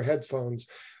a pair of headphones.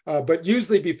 But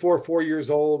usually before 4 years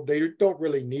old, they don't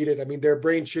really need it. I mean, their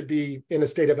brain should be in a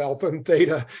state of alpha and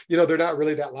theta. You know, they're not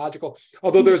really that logical.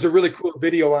 Although there's a really cool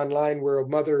video online where a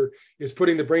mother is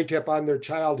putting the BrainTap on their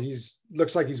child.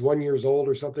 Looks like he's 1 year old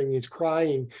or something. He's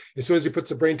crying. As soon as he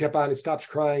puts the BrainTap on, it stops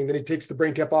crying. Then he takes the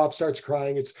BrainTap off, starts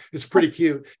crying. It's pretty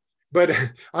cute. But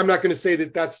I'm not going to say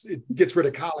that it gets rid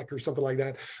of colic or something like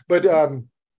that. But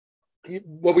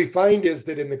what we find is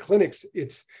that in the clinics,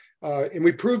 and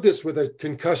we proved this with a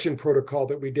concussion protocol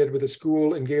that we did with a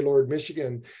school in Gaylord,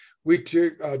 Michigan. We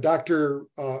took Dr.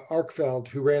 Arkfeld,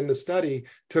 who ran the study,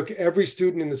 took every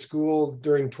student in the school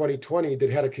during 2020 that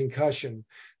had a concussion.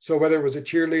 So whether it was a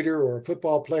cheerleader or a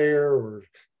football player or,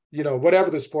 you know, whatever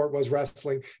the sport was,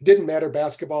 wrestling, it didn't matter,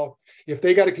 basketball. If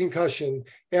they got a concussion,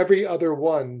 every other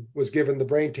one was given the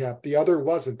BrainTap. The other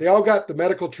wasn't. They all got the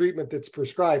medical treatment that's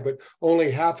prescribed, but only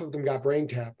half of them got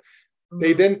BrainTap.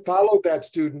 They then followed that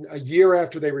student a year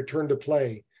after they returned to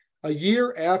play. A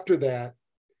year after that,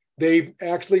 they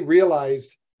actually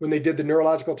realized when they did the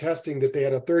neurological testing that they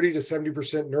had a 30 to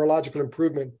 70% neurological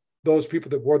improvement, those people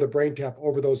that wore the BrainTap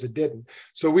over those that didn't.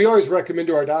 So we always recommend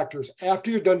to our doctors, after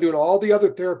you're done doing all the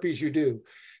other therapies you do,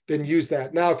 then use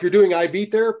that. Now, if you're doing IV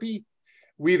therapy,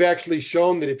 we've actually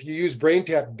shown that if you use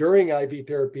BrainTap during IV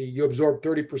therapy, you absorb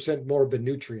 30% more of the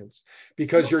nutrients,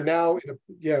 because you're now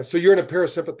so you're in a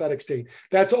parasympathetic state.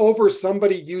 That's over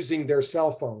somebody using their cell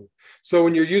phone. So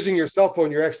when you're using your cell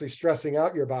phone, you're actually stressing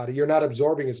out your body. You're not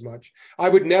absorbing as much. I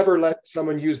would never let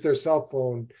someone use their cell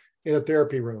phone in a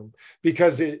therapy room,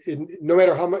 because no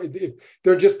matter how much,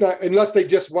 they're just not, unless they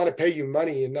just want to pay you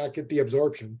money and not get the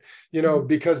absorption, you know,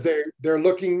 because they're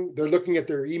looking at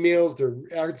their emails, they're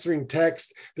answering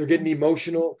texts, they're getting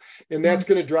emotional, and that's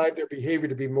going to drive their behavior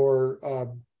to be more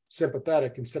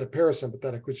sympathetic instead of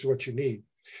parasympathetic, which is what you need.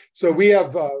 So we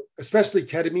have, especially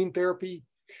ketamine therapy.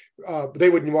 They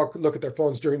wouldn't look at their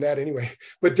phones during that anyway.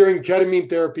 But during ketamine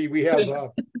therapy, we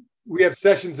have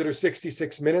sessions that are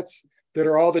 66 minutes. That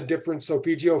are all the different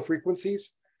solfeggio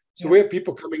frequencies. So we have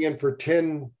people coming in for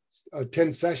 10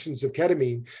 sessions of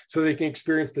ketamine so they can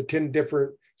experience the 10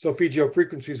 different solfeggio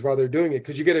frequencies while they're doing it,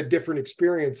 because you get a different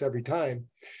experience every time.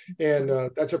 And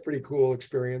that's a pretty cool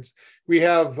experience. We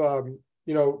have,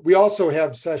 we also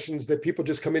have sessions that people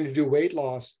just come in to do weight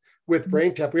loss with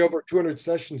BrainTap. We have over 200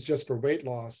 sessions just for weight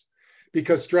loss,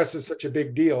 because stress is such a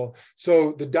big deal.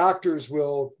 So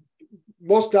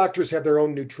most doctors have their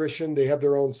own nutrition, they have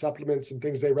their own supplements and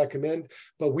things they recommend,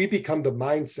 but we become the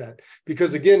mindset,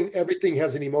 because again, everything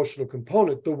has an emotional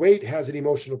component. The weight has an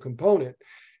emotional component.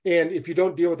 And if you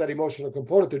don't deal with that emotional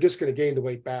component, they're just going to gain the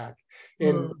weight back.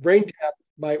 And BrainTap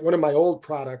one of my old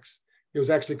products, it was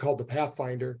actually called the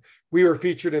Pathfinder. We were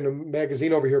featured in a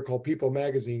magazine over here called People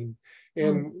Magazine.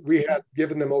 And we had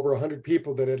given them over 100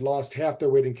 people that had lost half their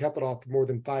weight and kept it off for more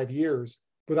than 5 years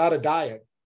without a diet.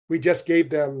 We just gave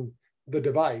them the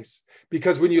device,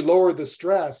 because when you lower the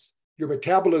stress, your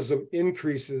metabolism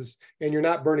increases and you're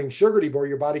not burning sugar anymore.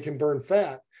 Your body can burn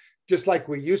fat, just like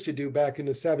we used to do back in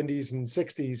the 70s and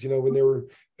 60s, when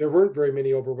there weren't very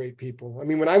many overweight people. I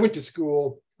mean, when I went to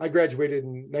school, I graduated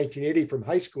in 1980 from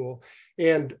high school,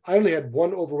 and I only had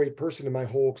one overweight person in my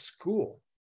whole school.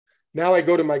 Now I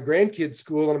go to my grandkids'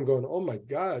 school and I'm going, oh my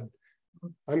God,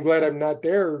 I'm glad I'm not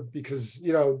there, because,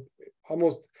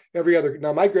 almost every other,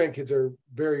 now my grandkids are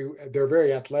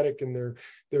very athletic, and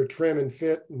they're trim and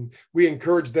fit, and we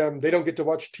encourage them. They don't get to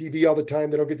watch TV all the time.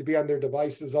 They don't get to be on their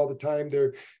devices all the time.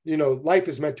 Life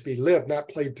is meant to be lived, not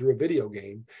played through a video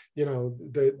game,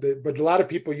 but a lot of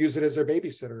people use it as their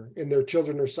babysitter, and their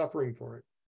children are suffering for it.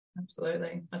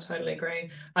 Absolutely. I totally agree.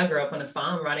 I grew up on a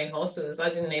farm riding horses. I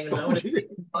didn't even know what it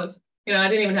was. I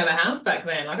didn't even have a house back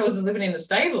then. Like, I was living in the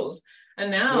stables. And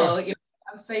now,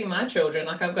 I see my children,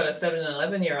 like I've got a 7 and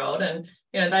 11-year-old, and,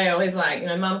 they always like,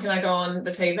 Mum, can I go on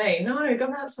the TV? No,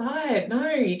 go outside.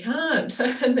 No, you can't.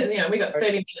 And then, we got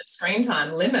 30-minute screen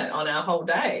time limit on our whole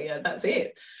day. That's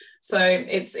it. So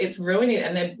it's ruining it,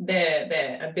 and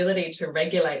their ability to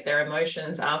regulate their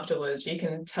emotions afterwards. You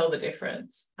can tell the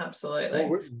difference. Absolutely.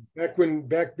 Well,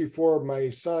 back before my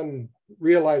son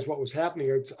realized what was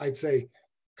happening, I'd say,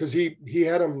 because he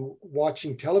had him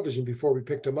watching television before we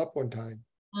picked him up one time,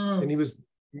 and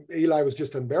Eli was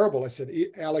just unbearable. I said,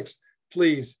 Alex,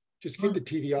 please just keep the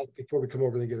TV off before we come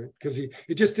over and get it, because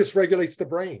it just dysregulates the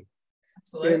brain.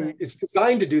 Absolutely. And it's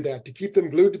designed to do that, to keep them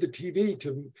glued to the TV,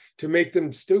 to make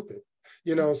them stupid,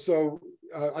 So,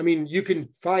 I mean, you can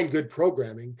find good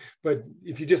programming, but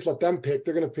if you just let them pick,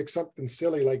 they're going to pick something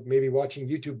silly, like maybe watching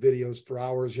YouTube videos for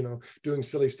hours, doing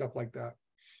silly stuff like that.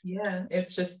 Yeah,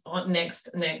 it's just on next.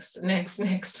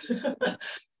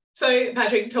 So,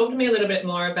 Patrick, talk to me a little bit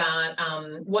more about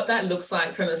what that looks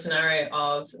like from a scenario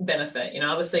of benefit.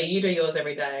 Obviously you do yours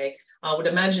every day. I would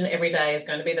imagine every day is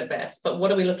going to be the best, but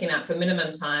what are we looking at for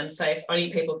minimum time? Say if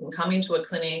only people can come into a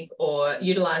clinic or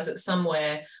utilize it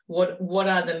somewhere, what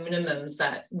are the minimums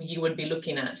that you would be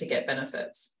looking at to get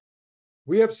benefits?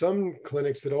 We have some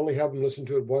clinics that only have them listen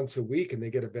to it once a week and they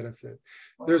get a benefit.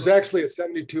 Wow. There's actually a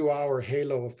 72-hour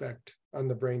halo effect on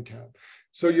the BrainTap.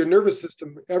 So your nervous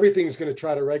system, everything's going to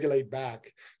try to regulate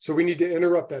back. So we need to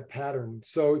interrupt that pattern.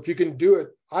 So if you can do it,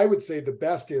 I would say the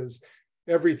best is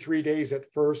every 3 days at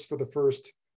first, for the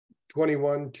first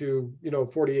 21 to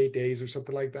 48 days or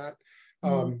something like that.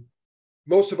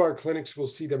 Most of our clinics will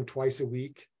see them twice a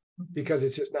week, because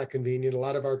it's just not convenient. A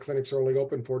lot of our clinics are only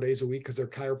open 4 days a week because they're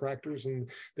chiropractors, and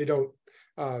they don't,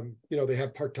 they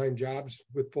have part-time jobs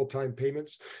with full-time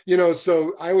payments,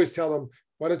 so I always tell them,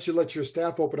 why don't you let your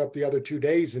staff open up the other 2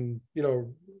 days, and,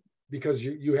 because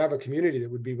you have a community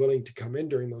that would be willing to come in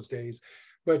during those days.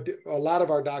 But a lot of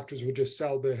our doctors would just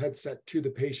sell the headset to the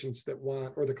patients that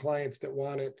want, or the clients that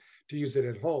want it, to use it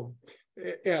at home.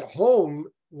 At home,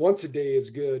 once a day is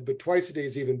good, but twice a day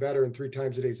is even better, and 3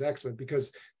 times a day is excellent,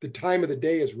 because the time of the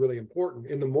day is really important.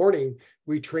 In the morning,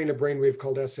 we train a brainwave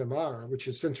called SMR, which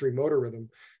is sensory motor rhythm.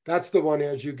 That's the one,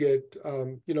 as you get,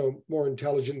 more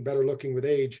intelligent, better looking with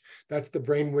age, that's the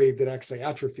brainwave that actually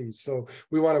atrophies. So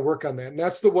we want to work on that. And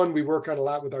that's the one we work on a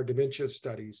lot with our dementia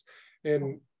studies.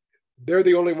 And they're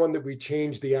the only one that we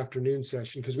change the afternoon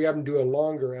session, because we have them do a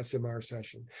longer SMR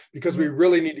session, because we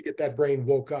really need to get that brain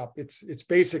woke up. It's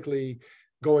basically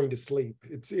going to sleep.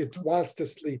 It wants to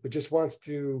sleep. It just wants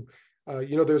to,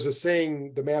 there's a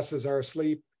saying, the masses are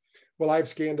asleep. Well, I've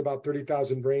scanned about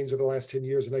 30,000 brains over the last 10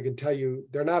 years, and I can tell you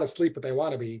they're not asleep, but they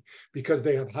want to be, because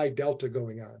they have high delta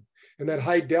going on. And that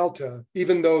high delta,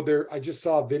 even though I just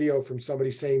saw a video from somebody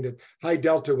saying that high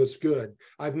delta was good.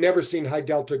 I've never seen high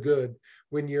delta good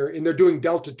when they're doing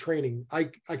delta training. I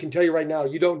can tell you right now,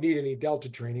 you don't need any delta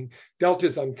training. Delta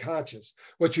is unconscious.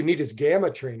 What you need is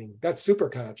gamma training. That's super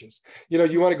conscious. You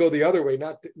want to go the other way,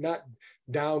 not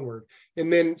downward.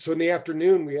 And then, so in the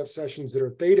afternoon, we have sessions that are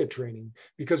theta training,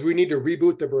 because we need to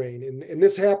reboot the brain. And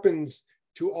this happens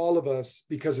to all of us,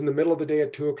 because in the middle of the day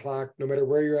at 2 o'clock, no matter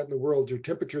where you're at in the world, your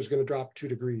temperature is going to drop 2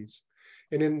 degrees.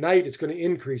 And in night, it's going to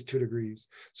increase 2 degrees.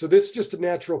 So this is just a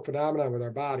natural phenomenon with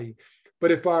our body.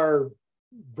 But if our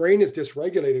brain is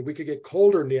dysregulated, we could get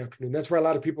colder in the afternoon. That's why a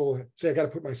lot of people say, I got to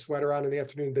put my sweater on in the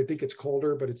afternoon. They think it's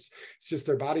colder, but it's just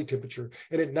their body temperature.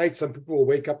 And at night, some people will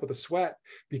wake up with a sweat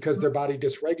because their body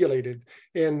dysregulated.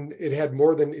 And it had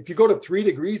more than, if you go to 3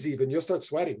 degrees even, you'll start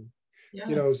sweating.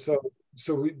 Yeah. So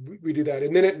So we do that.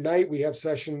 And then at night, we have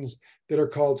sessions that are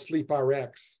called Sleep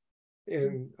RX.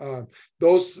 And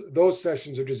those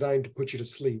sessions are designed to put you to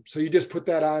sleep. So you just put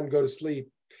that on, go to sleep.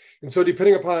 And so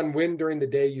depending upon when during the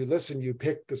day you listen, you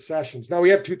pick the sessions. Now we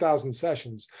have 2,000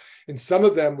 sessions, and some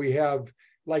of them we have,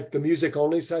 like the music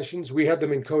only sessions, we have them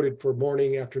encoded for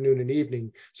morning, afternoon, and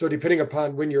evening. So depending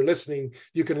upon when you're listening,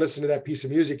 you can listen to that piece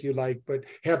of music you like, but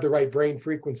have the right brain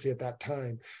frequency at that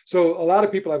time. So a lot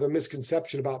of people have a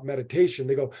misconception about meditation.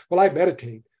 They go, well, I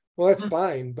meditate. Well, that's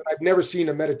fine, but I've never seen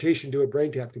a meditation do what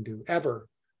BrainTap can do, ever.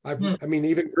 I mean,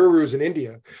 even gurus in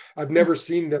India, I've never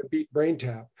seen them beat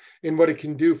BrainTap and what it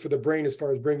can do for the brain as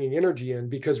far as bringing energy in,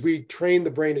 because we train the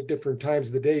brain at different times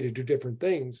of the day to do different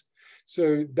things.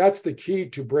 So that's the key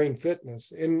to brain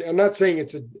fitness. And I'm not saying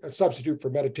it's a substitute for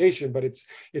meditation, but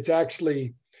it's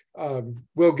actually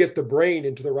will get the brain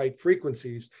into the right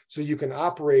frequencies so you can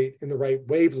operate in the right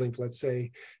wavelength. Let's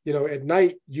say, at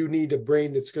night you need a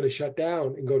brain that's going to shut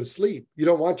down and go to sleep. You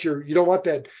don't want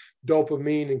that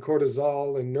dopamine and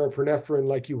cortisol and norepinephrine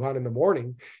like you want in the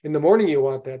morning. In the morning you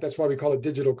want that. That's why we call it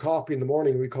digital coffee in the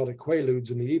morning. We call it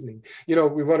Quaaludes in the evening. We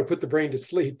want to put the brain to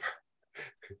sleep.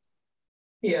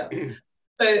 Yeah.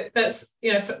 So that's,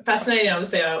 fascinating.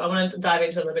 Obviously, I want to dive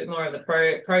into a little bit more of the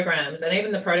programs and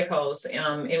even the protocols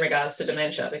in regards to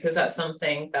dementia, because that's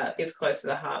something that is close to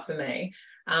the heart for me.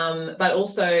 But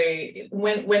also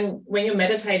when you're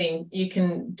meditating, you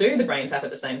can do the BrainTap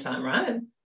at the same time, right?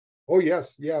 Oh,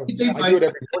 yes. Yeah. I do it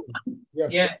every morning.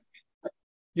 Yeah.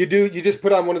 You just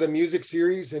put on one of the music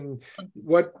series, and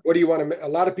what do you want to, a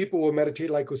lot of people will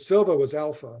meditate, like with Silva was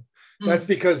alpha. That's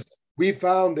because we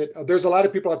found that there's a lot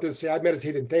of people out there that say, I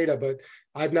meditate in theta, but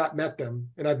I've not met them.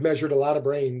 And I've measured a lot of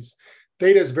brains.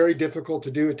 Theta is very difficult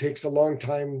to do. It takes a long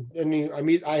time.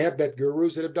 I have met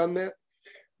gurus that have done that,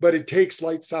 but it takes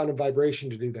light, sound, and vibration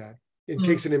to do that. It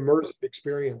takes an immersive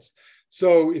experience.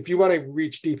 So if you want to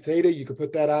reach deep theta, you can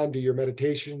put that on, do your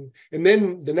meditation. And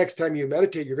then the next time you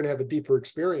meditate, you're going to have a deeper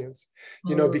experience,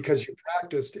 because you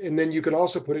practiced. And then you can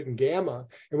also put it in gamma.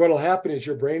 And what will happen is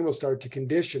your brain will start to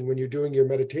condition when you're doing your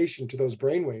meditation to those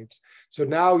brain waves. So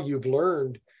now you've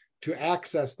learned to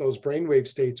access those brainwave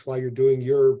states while you're doing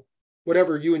your,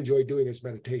 whatever you enjoy doing as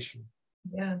meditation.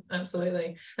 Yeah,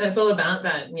 absolutely. And it's all about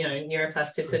that,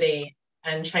 neuroplasticity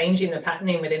and changing the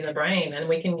patterning within the brain. And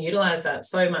we can utilize that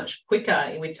so much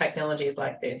quicker with technologies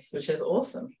like this, which is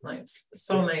awesome. Like, it's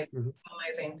so amazing. So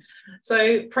amazing.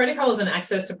 So protocols and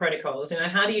access to protocols,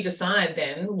 how do you decide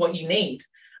then what you need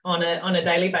on a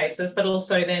daily basis, but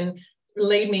also then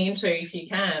lead me into, if you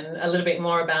can, a little bit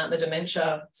more about the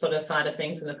dementia sort of side of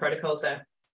things and the protocols there.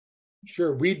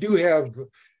 Sure. We do have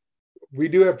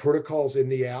protocols in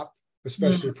the app,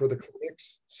 especially for the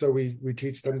clinics. So we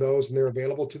teach them those, and they're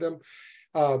available to them.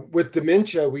 With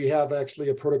dementia, we have actually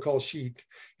a protocol sheet.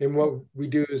 And what we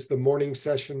do is the morning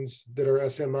sessions that are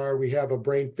SMR, we have a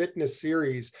brain fitness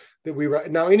series that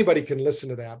now anybody can listen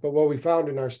to that. But what we found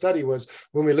in our study was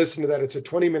when we listen to that, it's a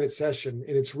 20-minute session,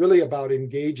 and it's really about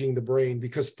engaging the brain,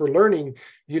 because for learning,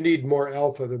 you need more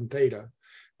alpha than theta.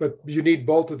 But you need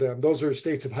both of them. Those are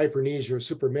states of hypermnesia or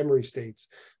super memory states.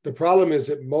 The problem is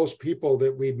that most people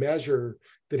that we measure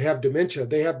that have dementia,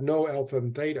 they have no alpha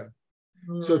and theta.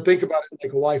 So think about it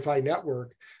like a Wi-Fi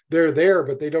network. They're there,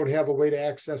 but they don't have a way to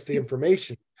access the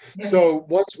information. So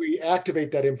once we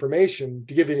activate that information,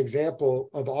 to give you an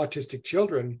example of autistic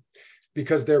children,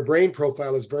 because their brain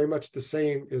profile is very much the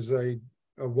same as a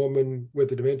woman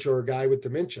with a dementia or a guy with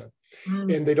dementia,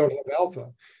 and they don't have alpha.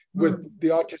 With the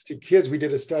autistic kids, we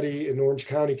did a study in Orange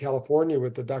County, California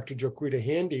with the Dr. Joquita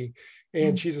Handy,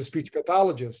 and she's a speech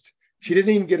pathologist. She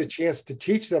didn't even get a chance to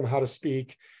teach them how to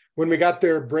speak. When we got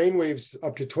their brainwaves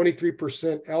up to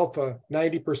 23% alpha,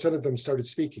 90% of them started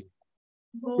speaking,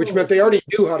 which meant they already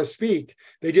knew how to speak.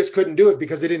 They just couldn't do it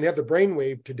because they didn't have the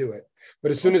brainwave to do it.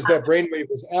 But as soon as that brainwave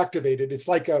was activated, it's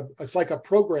like a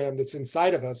program that's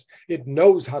inside of us. It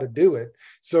knows how to do it.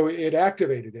 So it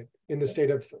activated it in the state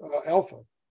of alpha.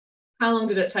 How long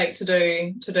did it take to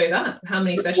do that? How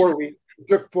many sessions? It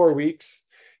took 4 weeks.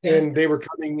 And they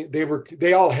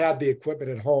all had the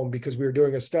equipment at home because we were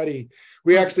doing a study.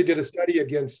 We actually did a study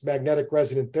against magnetic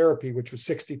resonant therapy, which was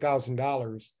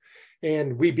 $60,000.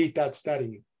 And we beat that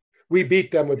study. We beat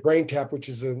them with BrainTap, which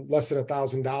is less than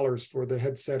 $1,000 for the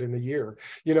headset in a year.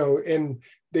 And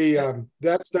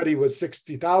that study was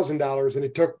 $60,000, and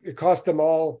it cost them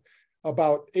all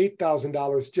about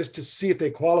 $8,000 just to see if they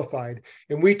qualified.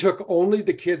 And we took only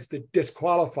the kids that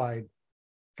disqualified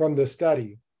from the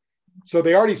study. So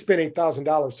they already spent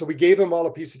 $8,000. So we gave them all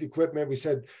a piece of equipment. We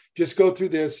said, just go through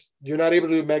this. You're not able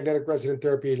to do magnetic resonant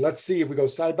therapy. Let's see if we go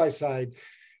side by side.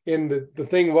 And the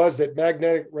thing was that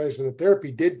magnetic resonance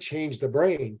therapy did change the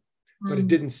brain, but it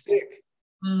didn't stick.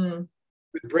 With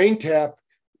BrainTap,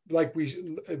 like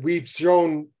we've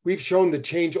shown the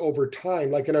change over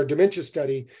time. Like in our dementia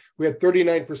study, we had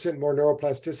 39% more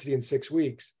neuroplasticity in 6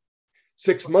 weeks.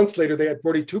 6 months later, they had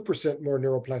 42% more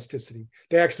neuroplasticity.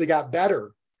 They actually got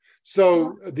better.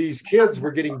 So these kids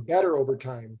were getting better over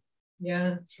time.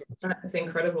 Yeah, so that's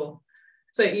incredible.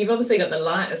 So you've obviously got the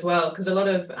light as well, because a lot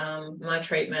of my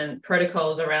treatment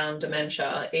protocols around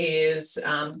dementia is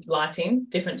lighting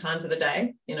different times of the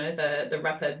day, you know, the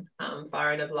rapid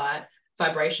firing of light,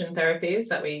 vibration therapies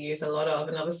that we use a lot of,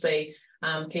 and obviously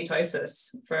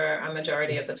ketosis for a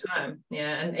majority of the time.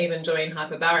 Yeah, and even doing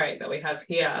hyperbaric that we have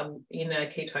here in a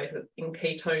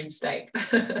ketone state.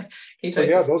 Ketosis.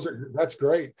 Yeah, that's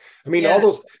great. I mean, all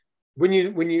those. When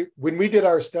we did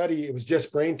our study, it was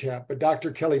just BrainTap, but Dr.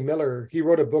 Kelly Miller, he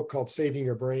wrote a book called Saving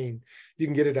Your Brain. You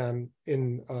can get it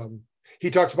he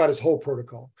talks about his whole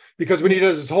protocol, because when he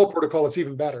does his whole protocol, it's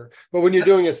even better. But when you're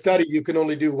doing a study, you can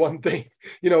only do one thing,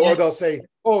 or they'll say,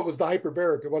 oh, it was the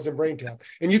hyperbaric, it wasn't BrainTap.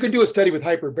 And you could do a study with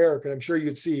hyperbaric, and I'm sure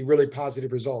you'd see really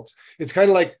positive results. It's kind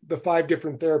of like the 5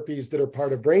 different therapies that are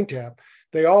part of BrainTap.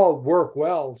 They all work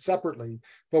well separately,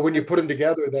 but when you put them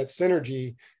together, that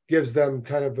synergy gives them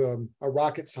kind of a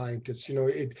rocket scientist.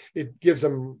 It gives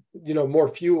them more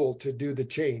fuel to do the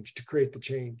change, to create the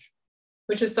change.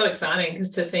 Which is so exciting,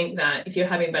 because to think that if you're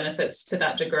having benefits to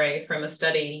that degree from a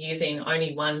study using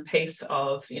only one piece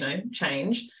of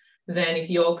change, then if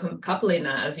you're coupling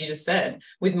that, as you just said,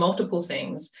 with multiple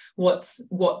things, what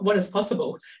is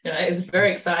possible? It's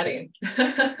very exciting.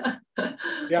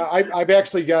 Yeah, I've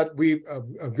actually got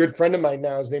a good friend of mine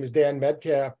now. His name is Dan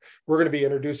Metcalf. We're going to be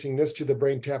introducing this to the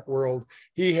BrainTap world.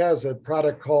 He has a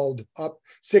product called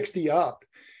 60 Up.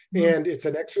 And it's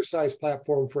an exercise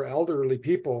platform for elderly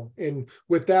people. And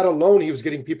with that alone, he was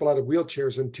getting people out of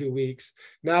wheelchairs in 2 weeks.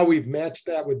 Now we've matched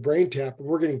that with BrainTap, and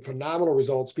we're getting phenomenal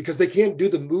results, because they can't do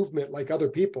the movement like other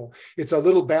people. It's a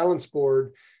little balance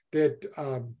board that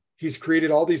he's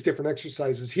created all these different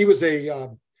exercises. He was a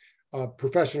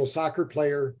professional soccer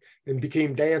player and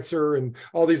became dancer and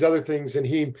all these other things. And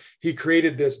he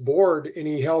created this board, and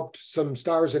he helped some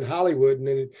stars in Hollywood.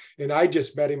 And I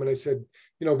just met him, and I said,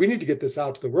 we need to get this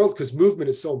out to the world, because movement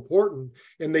is so important,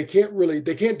 and they can't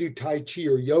do Tai Chi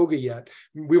or yoga yet.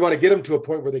 We want to get them to a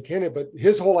point where they can, but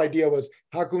his whole idea was,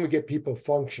 how can we get people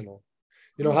functional?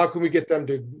 How can we get them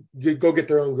to go get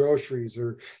their own groceries,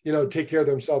 or, take care of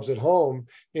themselves at home?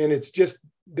 And it's just,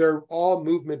 they're all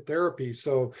movement therapy.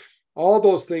 So all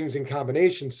those things in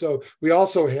combination. So we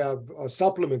also have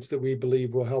supplements that we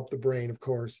believe will help the brain, of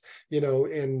course,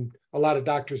 and a lot of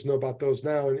doctors know about those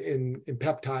now in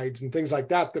peptides and things like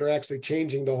that are actually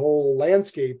changing the whole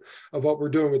landscape of what we're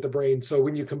doing with the brain. So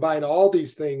when you combine all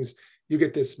these things, you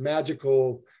get this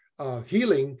magical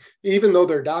healing, even though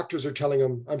their doctors are telling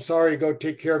them, I'm sorry, go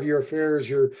take care of your affairs.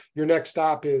 Your next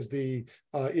stop is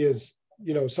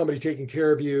somebody taking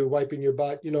care of you, wiping your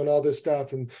butt, and all this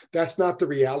stuff. And that's not the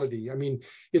reality. I mean,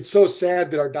 it's so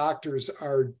sad that our doctors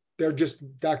they're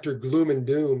just Dr. Gloom and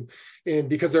Doom, and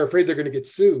because they're afraid they're going to get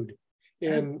sued.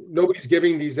 And nobody's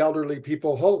giving these elderly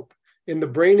people hope. And the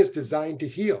brain is designed to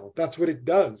heal. That's what it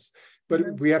does.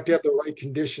 But we have to have the right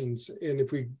conditions. And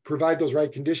if we provide those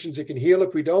right conditions, it can heal.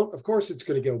 If we don't, of course, it's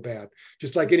going to go bad,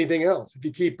 just like anything else.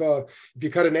 If you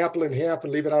cut an apple in half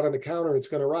and leave it out on the counter, it's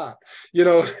going to rot,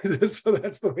 so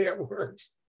that's the way it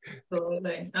works.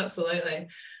 Absolutely.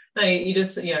 No, you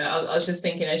just, I was just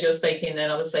thinking as you're speaking, then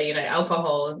obviously,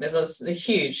 alcohol, there's a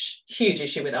huge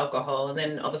issue with alcohol, and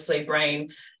then obviously brain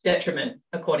detriment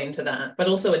according to that, but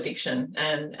also addiction,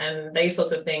 and these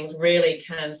sorts of things really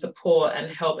can support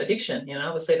and help addiction.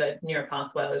 Obviously the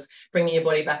neuropathway is bringing your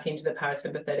body back into the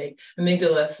parasympathetic,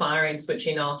 amygdala firing,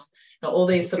 switching off, all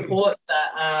these supports that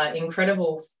are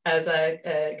incredible as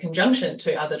a conjunction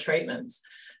to other treatments.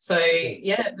 So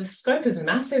yeah, the scope is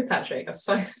massive, Patrick. I'm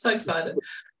so excited.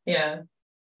 Yeah,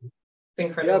 it's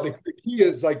incredible. Yeah, the key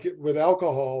is, like with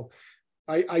alcohol,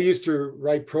 I used to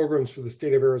write programs for the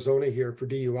state of Arizona here for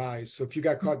DUIs. So if you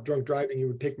got caught drunk driving, you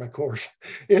would take my course.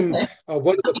 And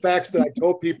one of the facts that I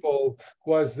told people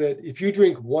was that if you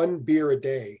drink 1 beer a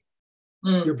day,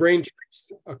 your brain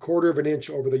drinks 1/4 of an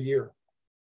inch over the year.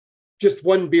 Just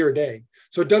 1 beer a day.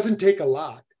 So it doesn't take a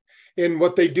lot. And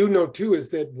what they do know too is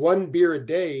that 1 beer a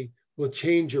day will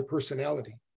change your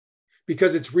personality,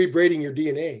 because it's rebraiding your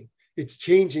DNA. It's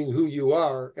changing who you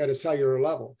are at a cellular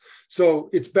level. So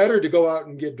it's better to go out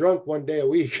and get drunk 1 day a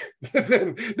week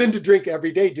than to drink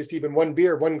every day, just even 1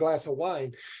 beer, 1 glass of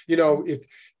wine. If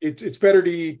it's better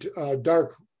to eat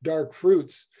dark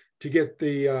fruits to get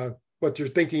the what you're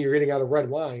thinking you're getting out of red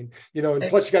wine, and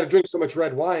plus you got to drink so much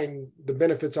red wine, the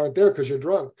benefits aren't there because you're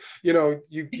drunk.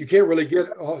 You can't really get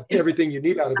everything you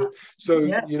need out of it.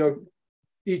 So,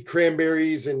 eat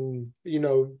cranberries and,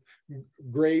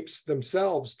 grapes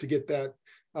themselves to get that,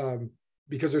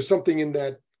 because there's something in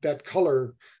that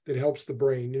color that helps the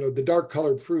brain. The dark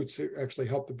colored fruits actually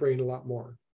help the brain a lot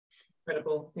more.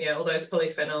 Incredible. Yeah, all those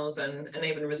polyphenols and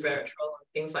even resveratrol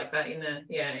and things like that in there.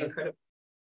 Yeah, incredible.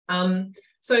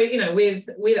 So,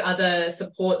 with other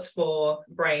supports for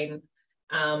brain,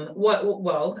 what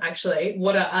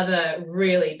are other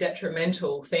really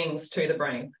detrimental things to the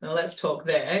brain? Now let's talk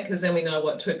there, because then we know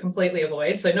what to completely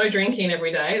avoid. So no drinking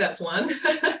every day, that's one.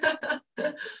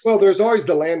 Well, there's always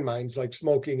the landmines like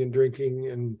smoking and drinking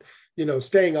and,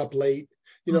 staying up late.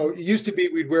 It used to be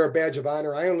we'd wear a badge of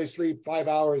honor. I only sleep 5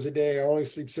 hours a day. I only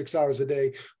sleep 6 hours a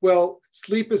day. Well,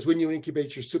 sleep is when you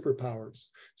incubate your superpowers.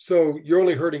 So you're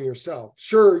only hurting yourself.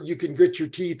 Sure, you can grit your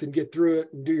teeth and get through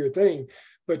it and do your thing,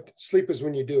 but sleep is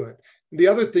when you do it. The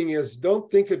other thing is, don't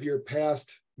think of your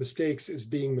past mistakes as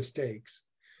being mistakes.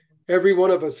 Every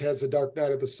one of us has a dark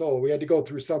night of the soul. We had to go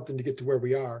through something to get to where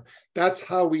we are. That's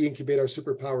how we incubate our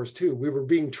superpowers too. We were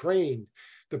being trained.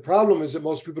 The problem is that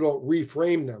most people don't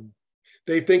reframe them.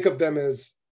 They think of them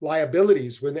as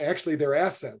liabilities when actually they're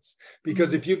assets.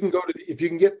 Because if you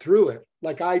can get through it,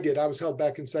 like I did, I was held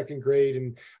back in second grade,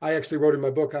 and I actually wrote in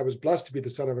my book, I was blessed to be the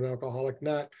son of an alcoholic,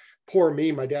 not poor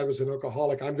me. My dad was an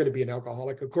alcoholic. I'm going to be an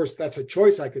alcoholic. Of course, that's a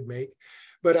choice I could make,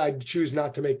 but I'd choose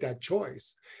not to make that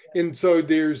choice. And so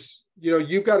there's,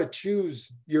 you've got to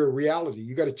choose your reality.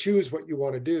 You got to choose what you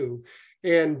want to do.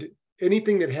 And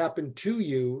anything that happened to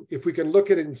you, if we can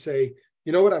look at it and say,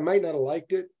 you know what, I might not have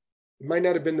liked it. It might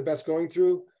not have been the best going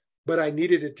through, but I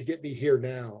needed it to get me here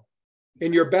now.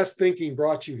 And your best thinking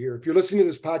brought you here. If you're listening to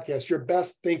this podcast, your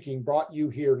best thinking brought you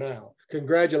here now.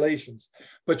 Congratulations.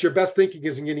 But your best thinking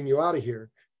isn't getting you out of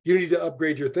here. You need to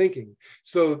upgrade your thinking.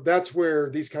 So that's where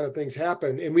these kind of things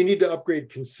happen. And we need to upgrade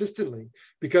consistently,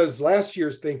 because last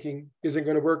year's thinking isn't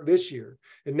going to work this year.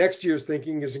 And next year's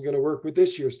thinking isn't going to work with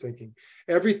this year's thinking.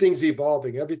 Everything's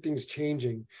evolving. Everything's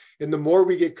changing. And the more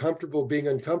we get comfortable being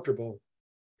uncomfortable,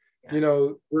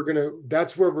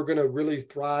 that's where we're going to really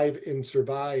thrive and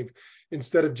survive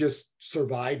instead of just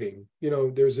surviving.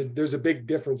 There's a big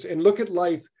difference. And look at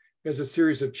life as a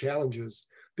series of challenges.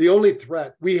 The only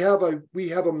threat, we have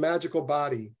a magical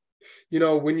body.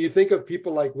 When you think of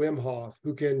people like Wim Hof,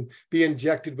 who can be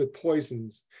injected with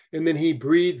poisons and then he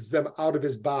breathes them out of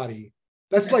his body.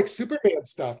 That's like Superman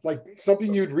stuff, like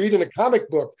something you'd read in a comic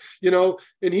book,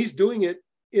 and he's doing it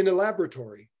in a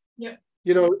laboratory. Yeah.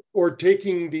 Or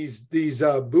taking these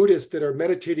Buddhists that are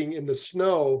meditating in the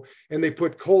snow, and they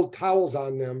put cold towels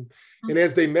on them. And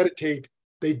as they meditate,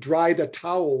 they dry the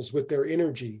towels with their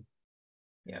energy.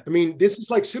 Yeah. I mean, this is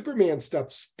like Superman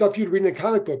stuff you'd read in a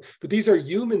comic book, but these are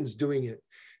humans doing it.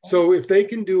 So if they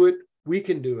can do it, we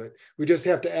can do it. We just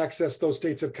have to access those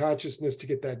states of consciousness to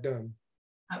get that done.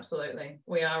 Absolutely.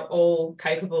 We are all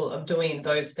capable of doing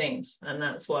those things. And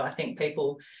that's why I think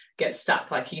people get stuck,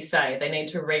 like you say. They need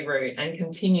to reroute and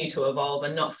continue to evolve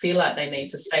and not feel like they need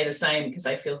to stay the same because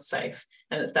they feel safe.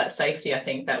 And it's that safety, I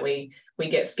think, that we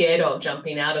get scared of,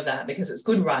 jumping out of that because it's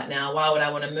good right now. Why would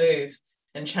I want to move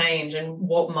and change? And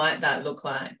what might that look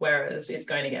like? Whereas it's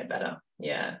going to get better.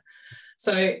 Yeah.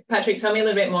 So, Patrick, tell me a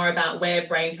little bit more about where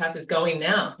BrainTap is going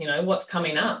now. What's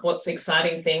coming up? What's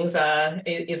exciting things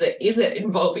is it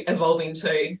evolving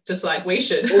to, just like we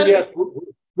should? Oh, yes,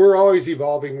 we're always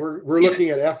evolving. We're looking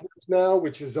at efforts now,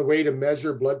 which is a way to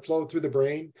measure blood flow through the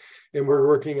brain. And we're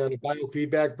working on a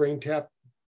biofeedback BrainTap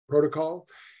protocol.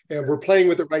 And we're playing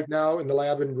with it right now in the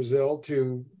lab in Brazil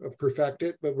to perfect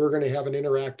it, but we're going to have an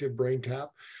interactive BrainTap.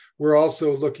 We're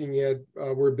also looking at,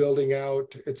 we're building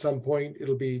out at some point,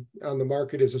 it'll be on the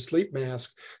market as a sleep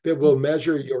mask that will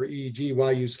measure your EEG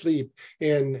while you sleep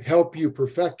and help you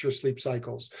perfect your sleep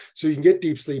cycles. So you can get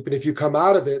deep sleep. And if you come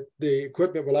out of it, the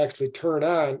equipment will actually turn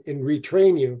on and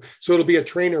retrain you. So it'll be a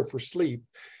trainer for sleep.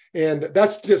 And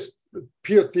that's just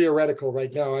pure theoretical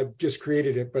right now. I've just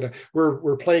created it, but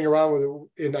we're playing around with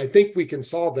it. And I think we can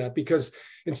solve that, because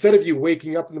instead of you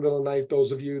waking up in the middle of the night,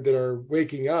 those of you that are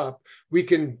waking up, we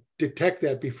can detect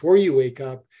that before you wake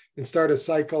up and start a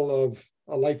cycle of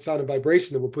a light, sound, and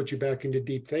vibration that will put you back into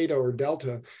deep theta or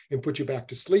delta and put you back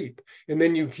to sleep. And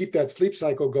then you keep that sleep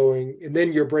cycle going, and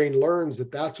then your brain learns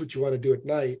that that's what you want to do at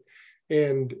night.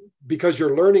 And because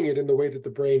you're learning it in the way that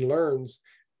the brain learns,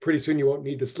 pretty soon you won't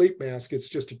need the sleep mask. It's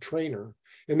just a trainer.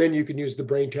 And then you can use the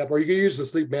BrainTap, or you can use the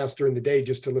sleep mask during the day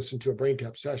just to listen to a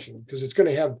BrainTap session, because it's going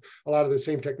to have a lot of the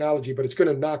same technology, but it's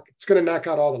going to knock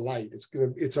out all the light.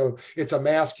 It's a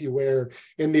mask you wear,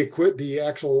 and the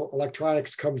actual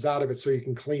electronics comes out of it so you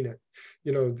can clean it,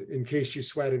 in case you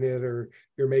sweat in it or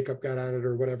your makeup got on it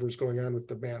or whatever's going on with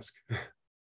the mask.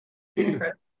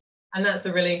 And that's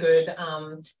a really good,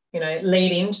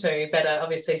 lead into better,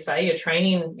 obviously, say you're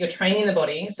training the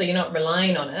body, so you're not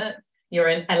relying on it.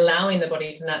 You're allowing the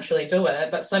body to naturally do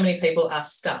it, but so many people are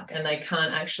stuck and they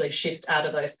can't actually shift out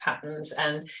of those patterns,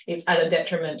 and it's at a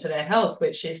detriment to their health,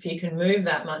 which if you can move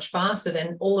that much faster,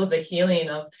 then all of the healing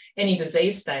of any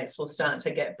disease states will start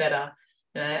to get better.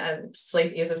 And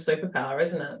sleep is a superpower,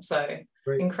 isn't it? So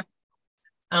incredible.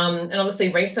 And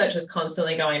obviously research is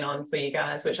constantly going on for you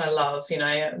guys, which I love,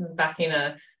 backing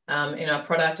a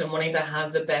product and wanting to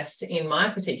have the best in my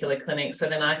particular clinic, so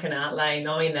then I can outlay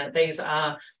knowing that these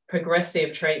are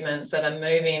progressive treatments that are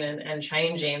moving and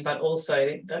changing, but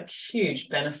also the huge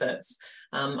benefits.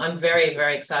 I'm very,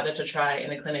 very excited to try in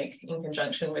the clinic in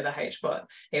conjunction with a HBOT,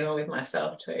 even with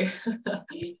myself too.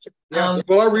 Well,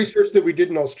 our research that we did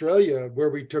in Australia, where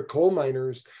we took coal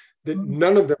miners, that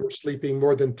none of them were sleeping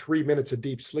more than 3 minutes of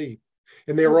deep sleep.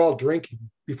 And they were all drinking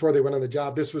before they went on the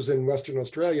job. This was in Western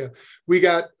Australia. We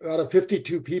got, out of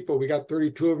 52 people, we got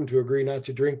 32 of them to agree not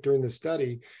to drink during the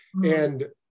study. And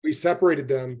we separated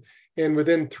them. And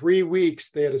within 3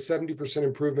 weeks, they had a 70%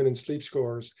 improvement in sleep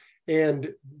scores.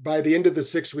 And by the end of the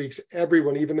 6 weeks,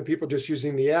 everyone, even the people just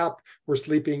using the app, were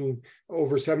sleeping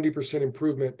over 70%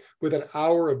 improvement with an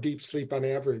hour of deep sleep on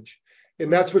average.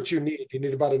 And that's what you need. You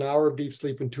need about an hour of deep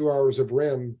sleep and 2 hours of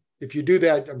REM. If you do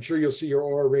that, I'm sure you'll see your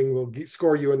Oura Ring will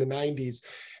score you in the 90s.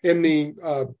 And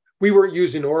we weren't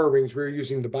using Oura Rings, we were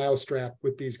using the BioStrap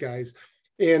with these guys.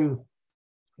 And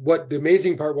what the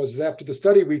amazing part was is after the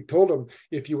study, we told them,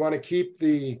 if you want to keep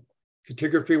the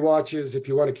scintigraphy watches, if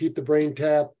you want to keep the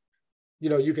BrainTap,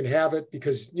 you can have it,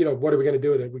 because, what are we going to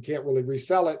do with it? We can't really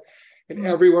resell it. And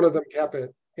every one of them kept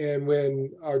it. And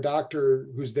when our doctor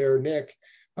who's there, Nick,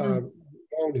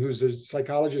 who's a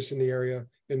psychologist in the area,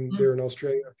 and they're in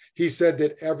Australia, he said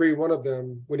that every one of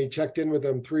them, when he checked in with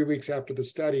them 3 weeks after the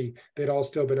study, they'd all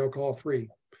still been alcohol free.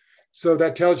 So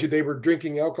that tells you they were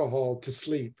drinking alcohol to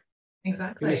sleep.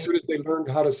 Exactly. And as soon as they learned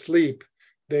how to sleep,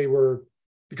 they were,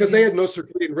 because they had no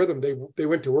circadian rhythm. They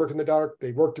went to work in the dark,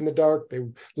 they worked in the dark, they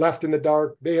left in the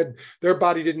dark. Their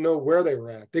body didn't know where they were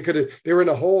at. They were in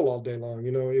a hole all day long.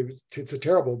 It's a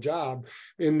terrible job.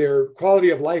 And their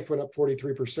quality of life went up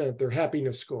 43%, their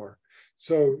happiness score.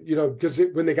 So, because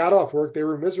when they got off work, they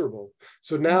were miserable.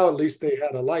 So now at least they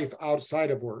had a life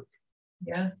outside of work.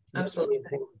 Yeah, absolutely.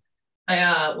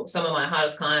 Some of my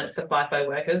hardest clients are FIFO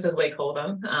workers, as we call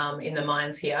them, in the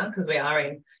mines here, because we are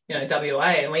in, WA,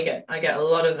 and I get a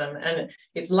lot of them, and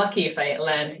it's lucky if they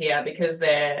land here, because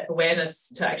their awareness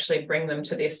to actually bring them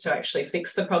to this, to actually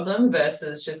fix the problem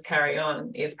versus just carry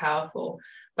on, is powerful.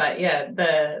 But yeah,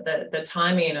 the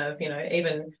timing of,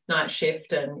 even night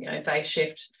shift and, day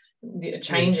shift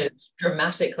changes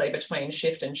dramatically between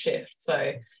shift and shift.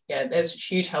 So yeah, there's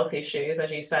huge health issues,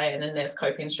 as you say, and then there's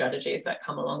coping strategies that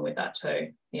come along with that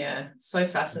too. Yeah, so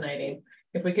fascinating.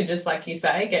 If we could just, like you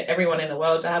say, get everyone in the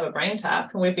world to have a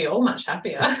BrainTap, we'd be all much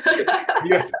happier.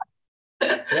 Yes.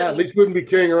 Yeah, at least we wouldn't be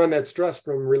carrying around that stress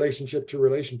from relationship to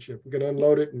relationship. We can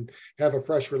unload it and have a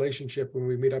fresh relationship when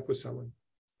we meet up with someone.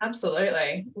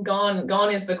 Absolutely. Gone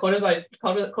is the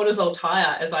cortisol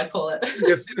tire, as I call it.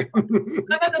 Yes.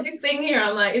 I've got this thing here.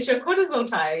 I'm like, it's your cortisol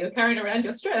tire. You're carrying around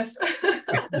your stress.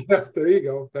 Yes, there you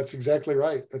go. That's exactly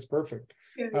right. That's perfect.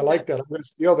 Yeah. I like that. I'm going to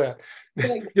steal that.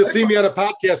 You'll see me on a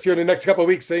podcast here in the next couple of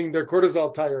weeks saying their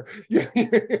cortisol tire. Yeah.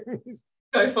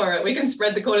 Go for it. We can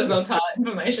spread the cortisol tire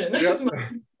information. Yep.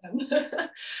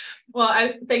 Well,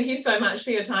 I thank you so much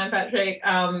for your time, Patrick.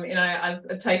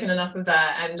 I've taken enough of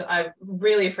that, and I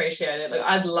really appreciate it. Look,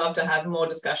 I'd love to have more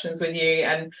discussions with you,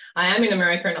 and I am in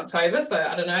America in October, so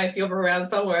I don't know if you're around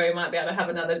somewhere, you might be able to have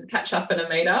another catch up and a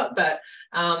meet up, but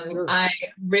sure. I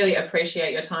really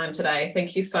appreciate your time today.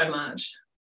 Thank you so much.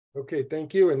 Okay,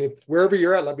 thank you. And if wherever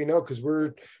you're at, let me know, because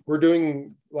we're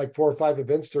doing like 4 or 5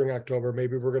 events during October.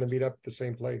 Maybe we're going to meet up at the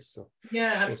same place. So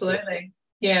yeah, absolutely.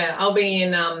 Yeah, I'll be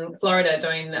in Florida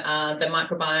doing the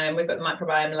microbiome. We've got the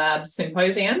Microbiome Lab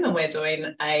Symposium, and we're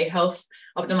doing a health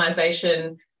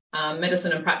optimization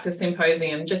medicine and practice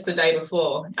symposium just the day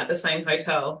before at the same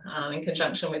hotel in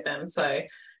conjunction with them. So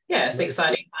yeah, it's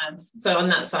exciting times. So on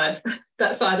that side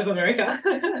of America.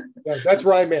 Yeah, that's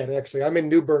where I'm at, actually. I'm in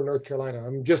New Bern, North Carolina.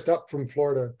 I'm just up from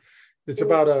Florida. It's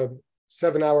about a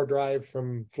 7-hour drive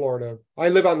from Florida. I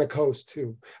live on the coast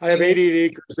too. I have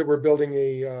 88 acres that we're building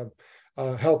a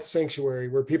health sanctuary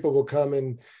where people will come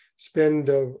and spend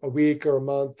a week or a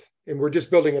month. And we're just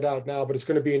building it out now, but it's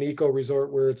going to be an eco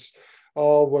resort where it's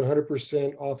all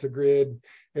 100% off the grid.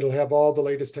 It'll have all the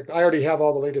latest tech. I already have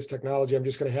all the latest technology. I'm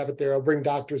just going to have it there. I'll bring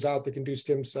doctors out that can do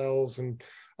stem cells and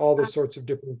all those sorts of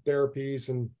different therapies.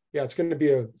 And yeah, it's going to be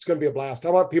a blast.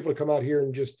 I want people to come out here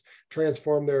and just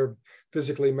transform their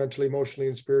physically, mentally, emotionally,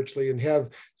 and spiritually, and have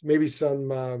maybe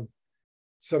some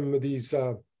of these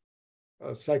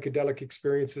psychedelic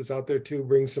experiences out there too.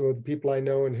 Bring some of the people I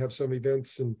know and have some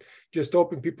events and just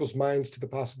open people's minds to the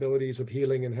possibilities of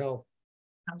healing and health.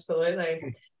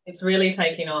 Absolutely. It's really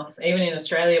taking off. Even in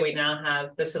Australia, we now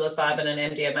have the psilocybin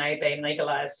and MDMA being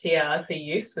legalized here for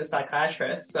use for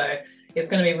psychiatrists. So it's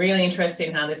going to be really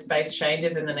interesting how this space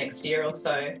changes in the next year or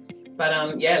so.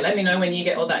 But yeah, let me know when you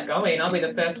get all that going. I'll be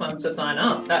the first one to sign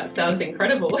up. That sounds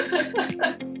incredible.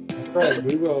 Right,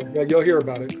 we will. Yeah, you'll hear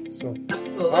about it. So,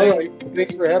 absolutely. All right.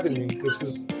 Thanks for having me. This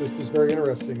was very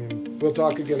interesting, and we'll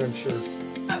talk again, I'm sure.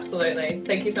 Absolutely.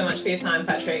 Thank you so much for your time,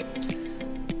 Patrick.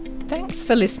 Thanks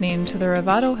for listening to the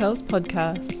Revital Health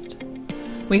podcast.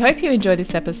 We hope you enjoyed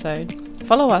this episode.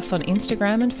 Follow us on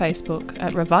Instagram and Facebook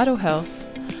at Revital Health,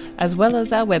 as well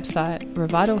as our website,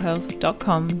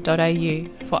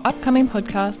 revitalhealth.com.au, for upcoming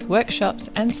podcasts, workshops,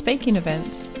 and speaking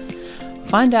events.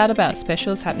 Find out about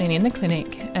specials happening in the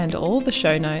clinic and all the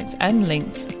show notes and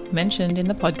links mentioned in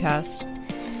the podcast.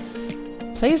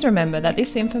 Please remember that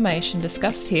this information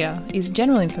discussed here is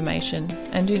general information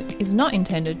and is not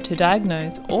intended to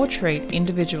diagnose or treat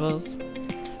individuals.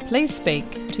 Please speak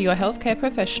to your healthcare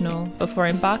professional before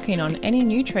embarking on any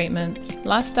new treatments,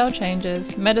 lifestyle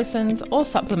changes, medicines, or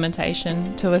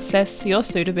supplementation to assess your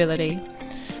suitability.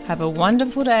 Have a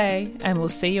wonderful day, and we'll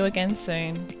see you again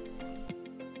soon.